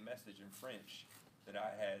exact same message in French that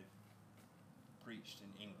I had preached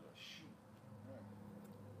in English.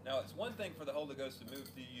 Now, it's one thing for the Holy Ghost to move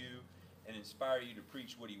through you and inspire you to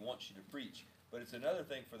preach what he wants you to preach, but it's another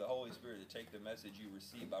thing for the Holy Spirit to take the message you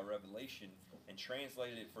receive by revelation and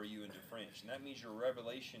translate it for you into French. And that means your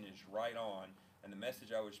revelation is right on, and the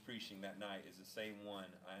message I was preaching that night is the same one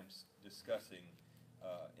I am discussing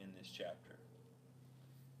in this chapter.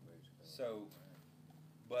 So,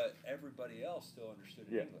 but everybody else still understood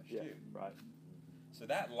in English too. Right. So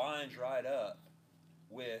that lines right up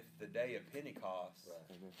with the day of Pentecost.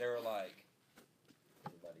 Right. They were like,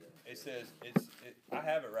 it says, I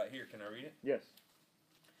have it right here. Can I read it? Yes.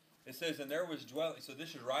 It says, "And there was dwelling," so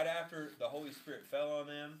this is right after the Holy Spirit fell on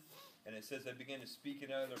them, and it says they began to speak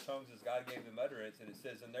in other tongues as God gave them utterance, and it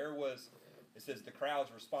says, it says the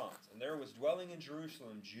crowd's response, "And there was dwelling in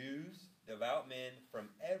Jerusalem Jews, devout men from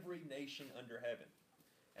every nation under heaven.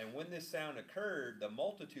 And when this sound occurred, the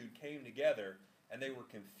multitude came together, and they were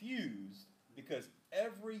confused, because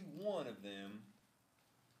every one of them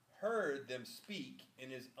heard them speak in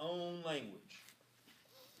his own language.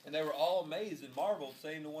 And they were all amazed and marveled,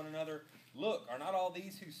 saying to one another, 'Look, are not all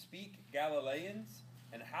these who speak Galileans?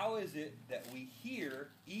 And how is it that we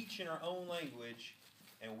hear each in our own language,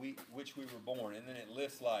 and which we were born?'" And then it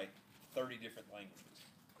lists like 30 different languages.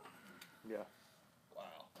 Yeah.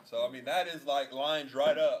 Wow. So, I mean, that is like lines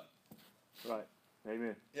right up. Right.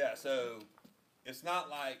 Amen. Yeah, so it's not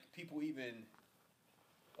like people even,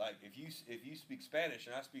 like if you speak Spanish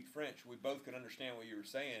and I speak French, we both could understand what you were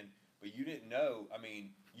saying, but you didn't know. I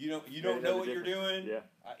mean, you don't know what you're doing. Yeah.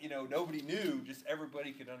 Nobody knew. Just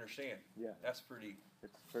everybody could understand. Yeah. That's pretty.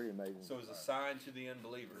 It's pretty amazing. So it's a sign to the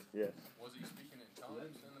unbeliever. Yes. Was he speaking in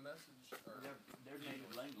tongues in the message? Or? Their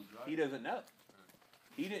native language, right? He doesn't know.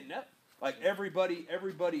 He didn't know. Like everybody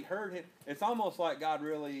heard him. It's almost like God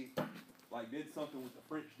really did something with the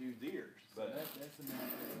French dude's ears. So But that's a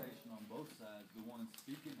manifestation on both sides, the ones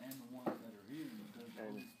speaking and the ones that are hearing, because the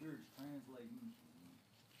Holy Spirit's translating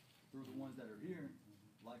through the ones that are hearing,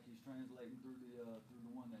 like he's translating through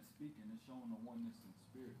the one that's speaking. It's showing the oneness in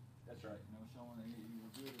spirit. that's right. Showing that he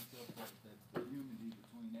revealed himself that the unity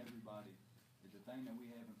between everybody is the thing that we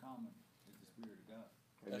have in common is the Spirit of God.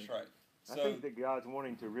 That's right. I So think that God's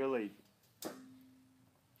wanting to really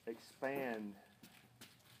expand,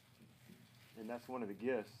 and that's one of the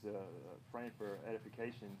gifts, praying for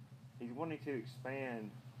edification. He's wanting to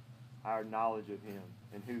expand our knowledge of Him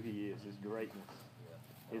and who He is, His greatness,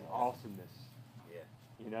 His awesomeness. Yeah.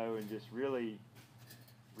 And just really,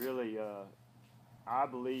 I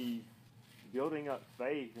believe, building up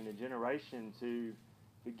faith in a generation to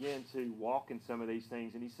begin to walk in some of these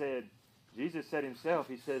things. And He said, Jesus said Himself,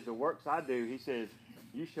 He says, "The works I do," He says,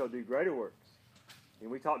 "you shall do greater works." And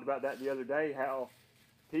we talked about that the other day, how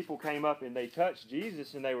people came up and they touched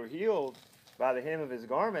Jesus and they were healed by the hem of His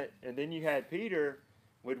garment. And then you had Peter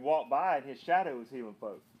would walk by and his shadow was healing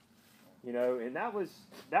folk. And that was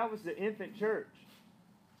the infant church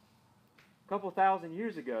a couple thousand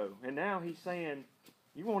years ago. And now He's saying,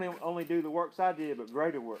 you won't only do the works I did, but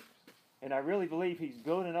greater works. And I really believe He's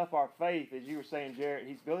building up our faith, as you were saying, Jared.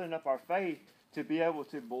 He's building up our faith to be able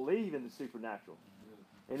to believe in the supernatural.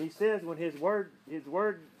 And He says when His word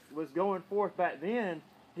was going forth back then,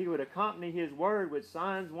 he would accompany his word with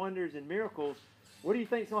signs, wonders, and miracles. What do you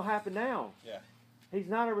think's going to happen now? Yeah. He's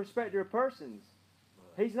not a respecter of persons.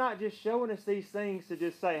 He's not just showing us these things to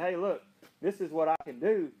just say, hey, look, this is what I can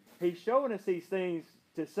do. He's showing us these things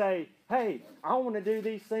to say, hey, I want to do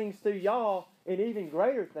these things through y'all and even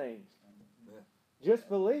greater things. Just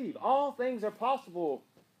believe. All things are possible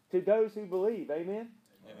to those who believe. Amen?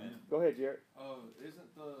 Amen. Go ahead, Jared.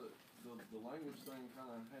 Isn't the language thing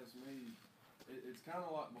kind of has me, it's kind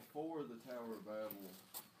of like before the Tower of Babel,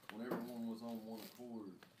 when everyone was on one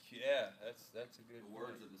accord. Yeah, that's a good The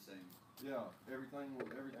words are the same. Yeah, everything was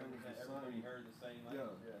the Everybody same. heard the same Yeah.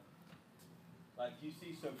 language. Yeah. Like you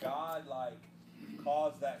see, so God like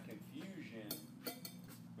caused that confusion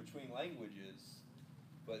between languages,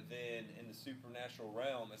 but then in the supernatural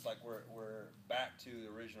realm, it's like we're back to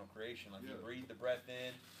the original creation. Like He breathed the breath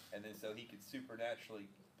in, and then so He could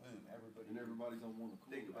supernaturally, boom, everybody. And everybody's on one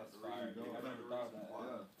accord. Think about That's the fire. reason. Dude. I never thought of that.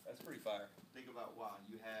 Yeah. That's pretty fire. Think about why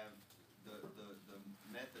you have the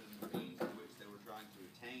method and the means in which they were trying to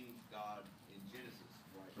attain God in Genesis.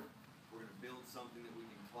 Right. We're going to build something that we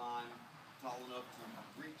can climb tall enough to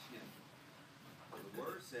reach Him. But the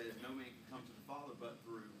Word says no man can come to the Father but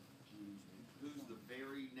through who's the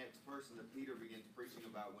very next person that Peter begins preaching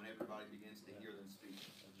about when everybody begins to hear them speak.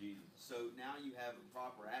 Jesus. So now you have a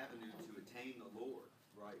proper avenue to attain the Lord,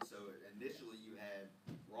 right? So initially you had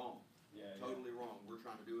wrong. Yeah. Totally wrong. We're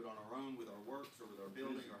trying to do it on our own with our works or with our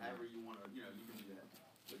building or however you want to, you can do that.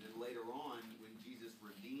 But then later on, when Jesus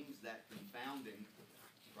redeems that confounding,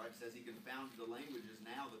 right, says He confounded the languages,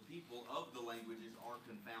 now the people of the languages are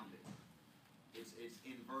confounded. It's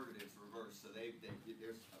inverted, it's reversed. So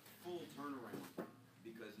there's a full turnaround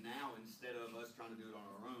because now instead of us trying to do it on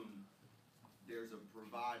our own, there's a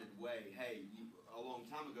provided way. Hey, a long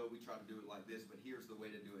time ago we tried to do it like this, but here's the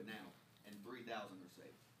way to do it now. And 3,000 are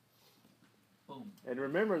saved. Boom. And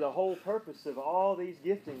remember, the whole purpose of all these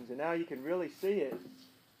giftings, and now you can really see it,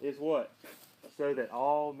 is what? So that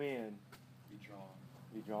all men be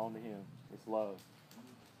drawn to Him. It's love.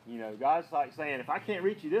 God's like saying, if I can't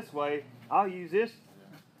reach you this way, I'll use this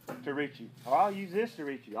to reach you. Or I'll use this to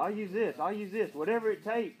reach you. I'll use this. Whatever it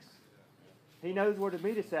takes. He knows where to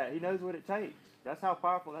meet us at. He knows what it takes. That's how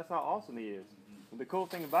powerful, that's how awesome He is. And the cool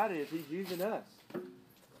thing about it is He's using us.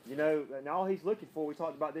 And all He's looking for, we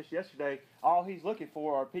talked about this yesterday, all He's looking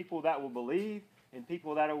for are people that will believe and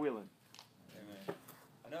people that are willing. Amen.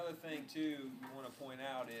 Another thing, too, you want to point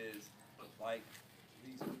out is, like,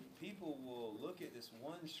 these people will look at this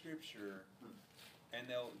one scripture and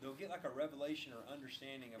they'll get like a revelation or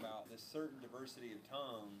understanding about this certain diversity of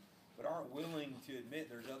tongue, but aren't willing to admit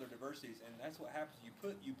there's other diversities. And that's what happens.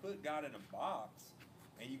 You put God in a box,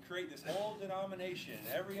 and you create this whole denomination.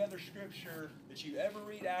 Every other scripture that you ever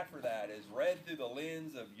read after that is read through the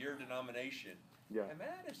lens of your denomination. Yeah. And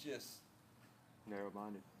that is just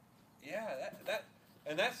Narrow-minded. yeah.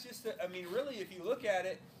 And that's just really, if you look at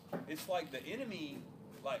it, it's like the enemy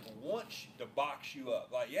wants to box you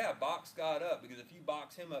up. Box God up, because if you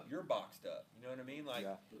box Him up, you're boxed up. You know what I mean?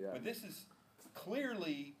 Yeah. But this is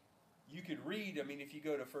clearly, you could read, if you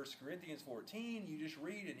go to 1 Corinthians 14, you just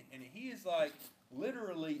read, and he is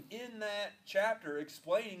literally in that chapter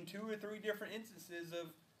explaining 2 or 3 different instances of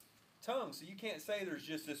tongues. So you can't say there's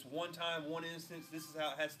just this one time, one instance, this is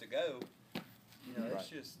how it has to go. It's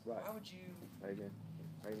just, why would you?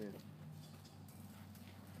 Amen.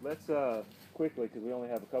 Let's quickly, because we only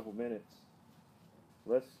have a couple minutes,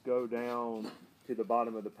 let's go down to the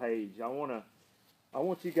bottom of the page. I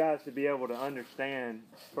want you guys to be able to understand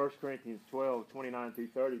 1 Corinthians 12, 29 through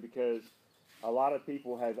 30, because a lot of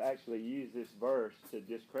people have actually used this verse to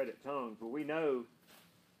discredit tongues. But we know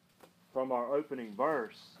from our opening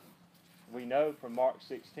verse, we know from Mark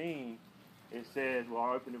 16, it says,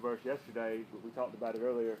 our opening verse yesterday, but we talked about it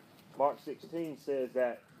earlier, Mark 16 says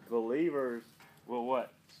that believers will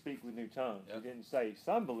what? Speak with new tongues. Yep. It didn't say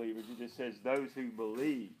some believers, it just says those who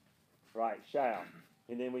believe, shall.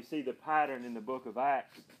 And then we see the pattern in the book of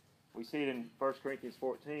Acts. We see it in 1 Corinthians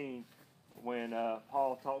 14 when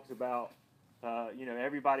Paul talks about,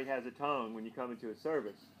 everybody has a tongue when you come into a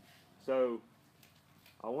service. So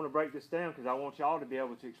I want to break this down because I want y'all to be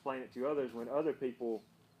able to explain it to others when other people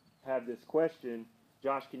have this question.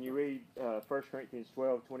 Josh, can you read 1 Corinthians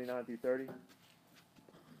 12, 29 through 30?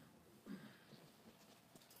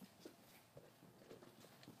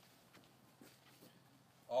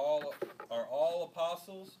 Are all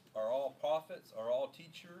apostles? Are all prophets? Are all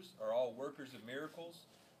teachers? Are all workers of miracles?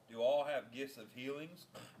 Do all have gifts of healings?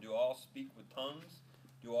 Do all speak with tongues?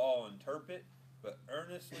 Do all interpret? But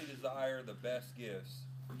earnestly desire the best gifts,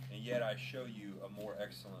 and yet I show you a more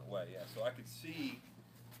excellent way. Yeah, so I could see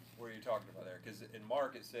where you're talking about there, because in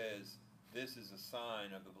Mark it says this is a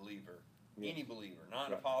sign of the believer, Yes. any believer,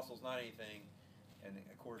 not Right. apostles, not anything. And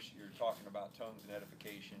of course, you're talking about tongues and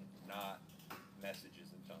edification, not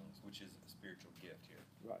messages in tongues, which is a spiritual gift here.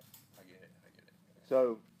 Right. I get it. I get it.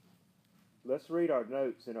 So let's read our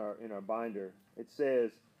notes in our binder. It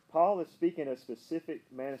says Paul is speaking of specific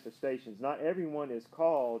manifestations. Not everyone is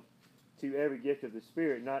called to every gift of the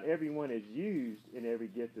Spirit. Not everyone is used in every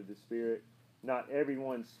gift of the Spirit. Not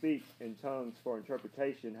everyone speaks in tongues for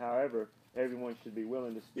interpretation. However, everyone should be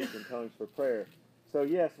willing to speak in tongues for prayer. So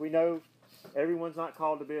yes, we know everyone's not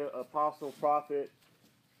called to be an apostle, prophet,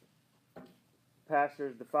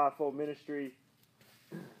 pastors, the fivefold ministry.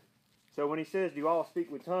 So when he says, do all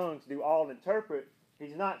speak with tongues, do all interpret,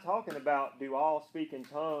 he's not talking about do all speak in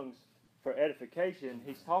tongues for edification.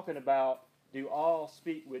 He's talking about do all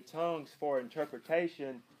speak with tongues for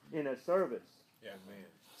interpretation in a service. Yeah, man.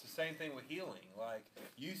 It's the same thing with healing. Like,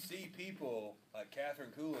 you see people like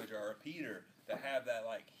Catherine Coolidge or Peter that have that,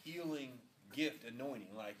 like, healing gift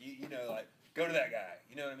anointing. Like, you know, like, go to that guy.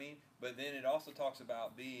 You know what I mean? But then it also talks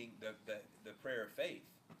about being the prayer of faith.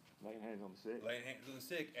 Laying hands on the sick. Laying hands on the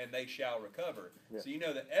sick, and they shall recover. Yeah. So you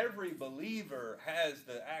know that every believer has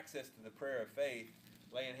the access to the prayer of faith,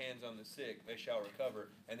 laying hands on the sick, they shall recover.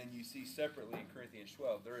 And then you see separately in Corinthians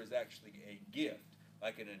 12, there is actually a gift,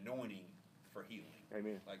 like an anointing for healing.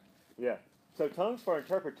 Amen. Like, yeah. So tongues for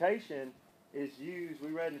interpretation is used,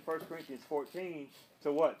 we read in 1 Corinthians 14,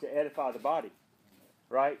 to what? To edify the body.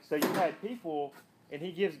 Right? So you had people, and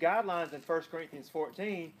he gives guidelines in 1 Corinthians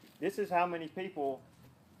 14. This is how many people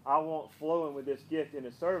I want flowing with this gift in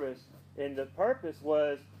a service. And the purpose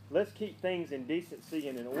was, let's keep things in decency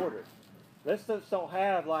and in order. Let's just don't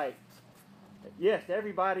have like, yes,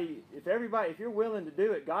 if you're willing to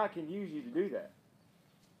do it, God can use you to do that.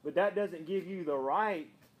 But that doesn't give you the right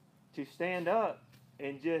to stand up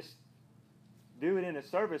and just do it in a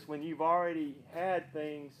service when you've already had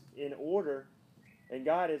things in order and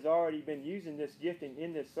God has already been using this gifting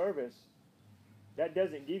in this service. That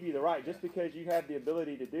doesn't give you the right. Just because you have the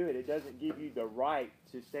ability to do it, it doesn't give you the right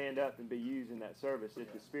to stand up and be used in that service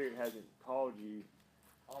if the Spirit hasn't called you.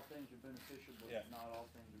 All things are beneficial, but Yeah. not all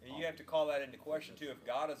things are and you have to call that into question too. If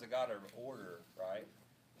God is a God of order, right,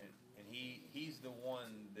 and He's the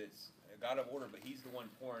one that's a God of order, but He's the one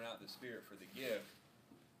pouring out the Spirit for the gift.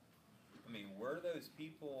 I mean, were those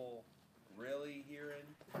people really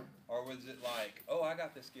hearing, or was it like, oh, I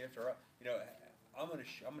got this gift, or you know, I'm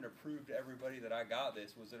gonna prove to everybody that I got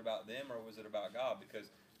this? Was it about them or was it about God?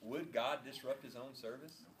 Because would God disrupt His own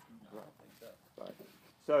service? No, I don't think so. Right.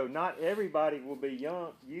 So not everybody will be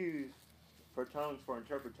used for tongues for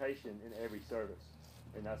interpretation in every service,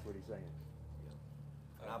 and that's what he's saying.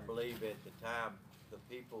 And I believe at the time, the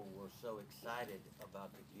people were so excited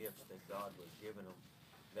about the gifts that God was giving them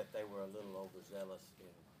that they were a little overzealous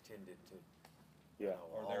and tended to, Yeah.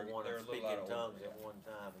 Or all they're want a to little speak out in of tongues order, at one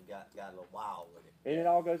time and got a little wild with it. And it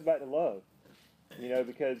all goes back to love, you know,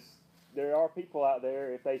 because there are people out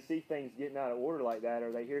there, if they see things getting out of order like that,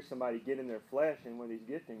 or they hear somebody get in their flesh and with these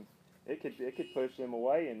giftings, it could push them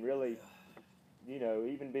away and really, you know,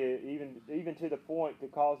 even to the point to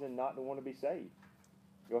cause them not to want to be saved.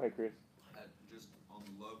 Go ahead, Chris. Just on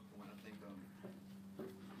the love point, I think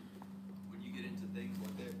when you get into things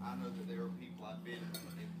like that, I know that there are people, I've been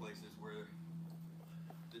in places where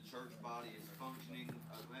the church body is functioning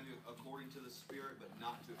maybe according to the Spirit, but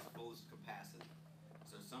not to its fullest capacity.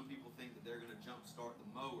 So some people think that they're going to jumpstart the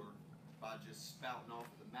mower by just spouting off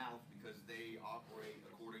at the mouth because they operate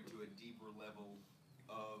according to a deeper level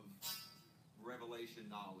of revelation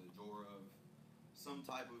knowledge or of some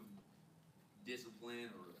type of discipline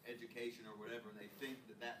or education or whatever, and they think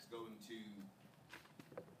that that's going to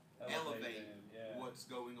elevate what's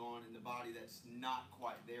going on in the body that's not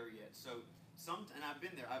quite there yet. So and I've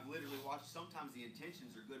been there, I've literally watched, sometimes the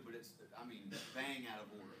intentions are good, but it's, I mean, bang out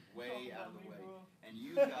of order, way out of the way. And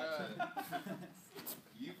you've got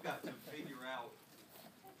to figure out,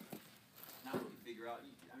 not really figure out,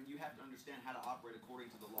 you have to understand how to operate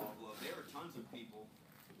according to the law of love. There are tons of people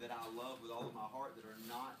that I love with all of my heart that are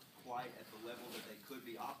not quite at the level that they could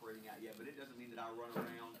be operating at yet, but it doesn't mean that I run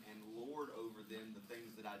around and lord over them the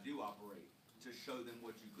things that I do operate to show them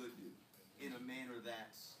what you could do in a manner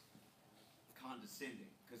that's condescending,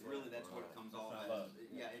 because really that's what it comes off as.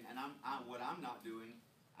 Yeah, and what I'm not doing,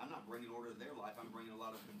 I'm not bringing order to their life. I'm bringing a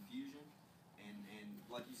lot of confusion and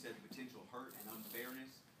like you said, potential hurt and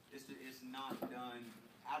unfairness. It's not done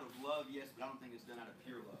out of love, yes, but I don't think it's done out of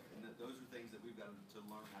pure love. And those are things that we've got to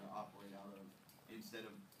learn how to operate out of instead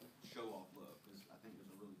of show off love, because I think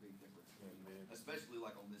there's a really big difference, especially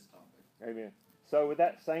like on this topic. Amen. So with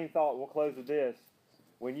that same thought, we'll close with this.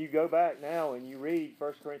 when you go back now and you read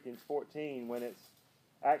 1 Corinthians 14, when it's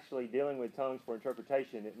actually dealing with tongues for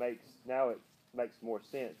interpretation, it makes more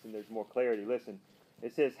sense and there's more clarity. Listen,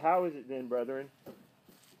 it says, how is it then, brethren?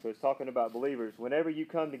 So it's talking about believers. Whenever you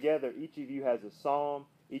come together, each of you has a psalm,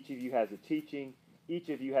 each of you has a teaching, each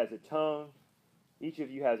of you has a tongue, each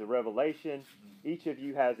of you has a revelation, each of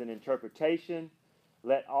you has an interpretation.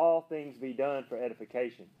 Let all things be done for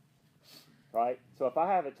edification. Right? So if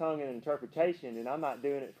I have a tongue and an interpretation and I'm not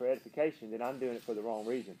doing it for edification, then I'm doing it for the wrong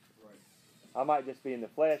reason. Right. I might just be in the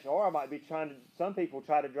flesh, or I might be some people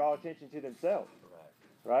try to draw attention to themselves.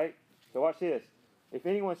 Right? So watch this. If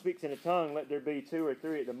anyone speaks in a tongue, let there be 2 or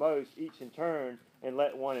 3 at the most, each in turn, and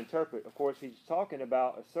let one interpret. Of course, he's talking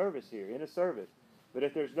about a service here, in a service. But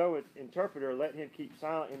if there's no interpreter, let him keep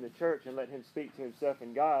silent in the church and let him speak to himself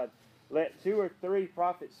and God. Let 2 or 3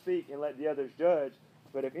 prophets speak and let the others judge.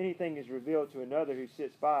 But if anything is revealed to another who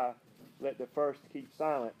sits by, let the first keep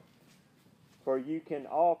silent. For you can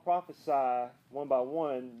all prophesy one by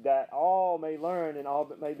one, that all may learn and all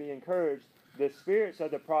may be encouraged. The spirits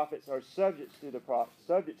of the prophets are subject to the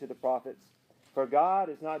prophets. For God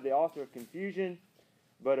is not the author of confusion,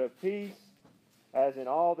 but of peace, as in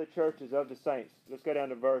all the churches of the saints. Let's go down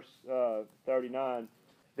to verse 39.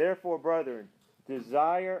 Therefore, brethren,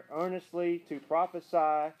 desire earnestly to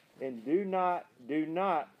prophesy, and do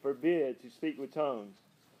not forbid to speak with tongues.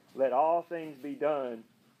 Let all things be done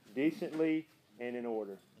decently and in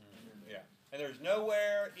order. Yeah. And there's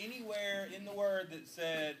nowhere, anywhere in the Word that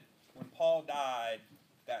said when Paul died,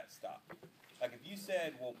 that stopped. Like if you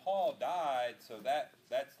said, well, Paul died, so that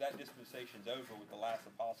dispensation's over with the last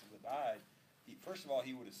apostle that died, first of all,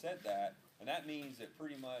 he would have said that, and that means that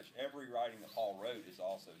pretty much every writing that Paul wrote is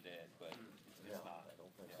also dead, but it's not. I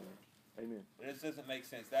don't think so. Amen. It just doesn't make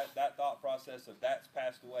sense. That thought process of that's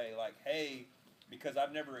passed away, like, hey, because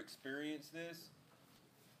I've never experienced this,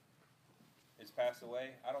 it's passed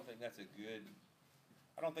away. I don't think that's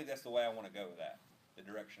the way I want to go with that, the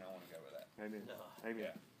direction I want to go with that. Amen. No. Amen.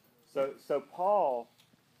 Yeah. So Paul,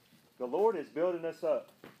 the Lord is building us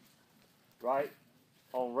up, right,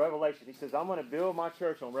 on Revelation. He says, I'm going to build my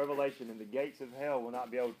church on Revelation, and the gates of hell will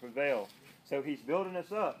not be able to prevail. So he's building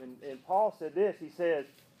us up. And Paul said this, he says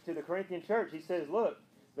to the Corinthian church, he says, look,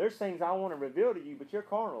 there's things I want to reveal to you, but you're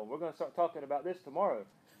carnal. We're going to start talking about this tomorrow.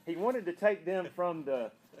 He wanted to take them from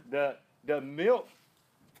the milk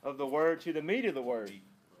of the word to the meat of the word,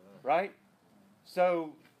 right? So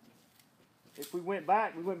if we went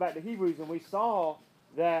back to Hebrews, and we saw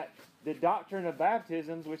that the doctrine of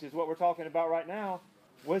baptisms, which is what we're talking about right now,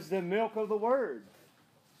 was the milk of the word,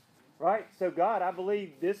 right? So God, I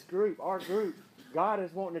believe this group, our group, God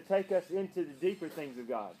is wanting to take us into the deeper things of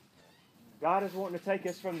God. God is wanting to take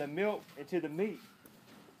us from the milk into the meat,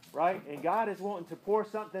 right? And God is wanting to pour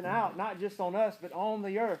something out, not just on us, but on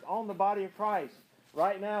the earth, on the body of Christ,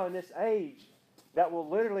 right now in this age that will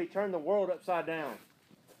literally turn the world upside down,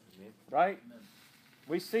 right?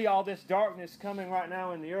 We see all this darkness coming right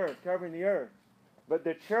now in the earth, covering the earth. But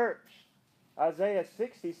the church, Isaiah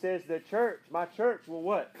 60 says the church, my church will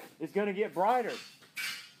what? Is going to get brighter.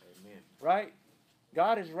 Amen. Right?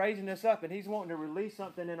 God is raising us up, and He's wanting to release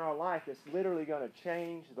something in our life that's literally going to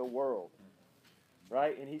change the world.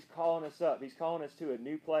 Right? And He's calling us up. He's calling us to a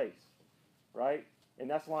new place. Right? And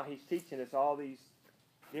that's why He's teaching us all these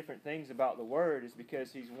different things about the Word, is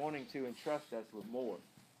because He's wanting to entrust us with more.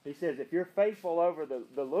 He says, if you're faithful over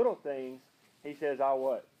the little things, He says, I'll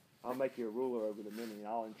what? I'll make you a ruler over the many, and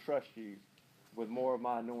I'll entrust you with more of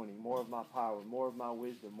my anointing, more of my power, more of my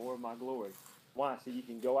wisdom, more of my glory. Why? So you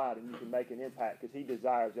can go out and you can make an impact, because He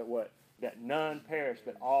desires that what? That none perish,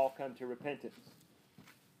 but all come to repentance.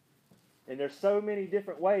 And there's so many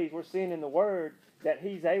different ways we're seeing in the Word that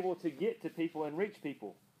He's able to get to people and reach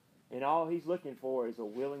people. And all He's looking for is a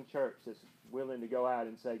willing church that's willing to go out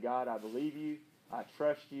and say, God, I believe you, I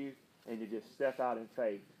trust you, and to just step out in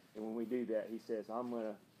faith. And when we do that, He says, I'm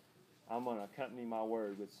gonna accompany my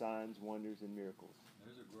word with signs, wonders, and miracles.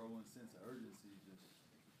 There's a growing sense of urgency,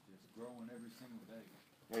 just growing every single day.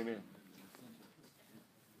 Amen.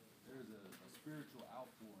 There's a spiritual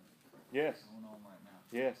outpouring Yes. going on right now.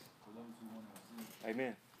 Yes. For those who want to receive.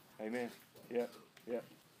 Amen. Amen. Yep. Yep.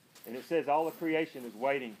 And it says all of creation is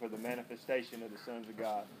waiting for the manifestation of the sons of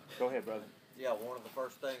God. Go ahead, brother. Yeah, one of the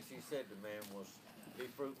first things He said to man was, be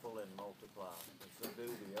fruitful and multiply and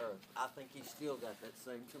subdue the earth. I think He's still got that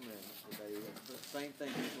same commandment today. It's the same thing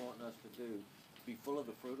He's wanting us to do. Be full of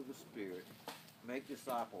the fruit of the Spirit, make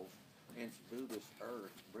disciples, and subdue this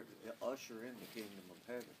earth, usher in the kingdom of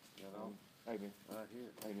heaven, you know? Amen. Right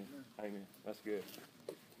here. Amen. Amen. That's good.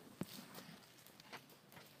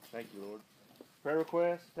 Thank you, Lord. Prayer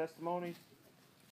requests, testimonies.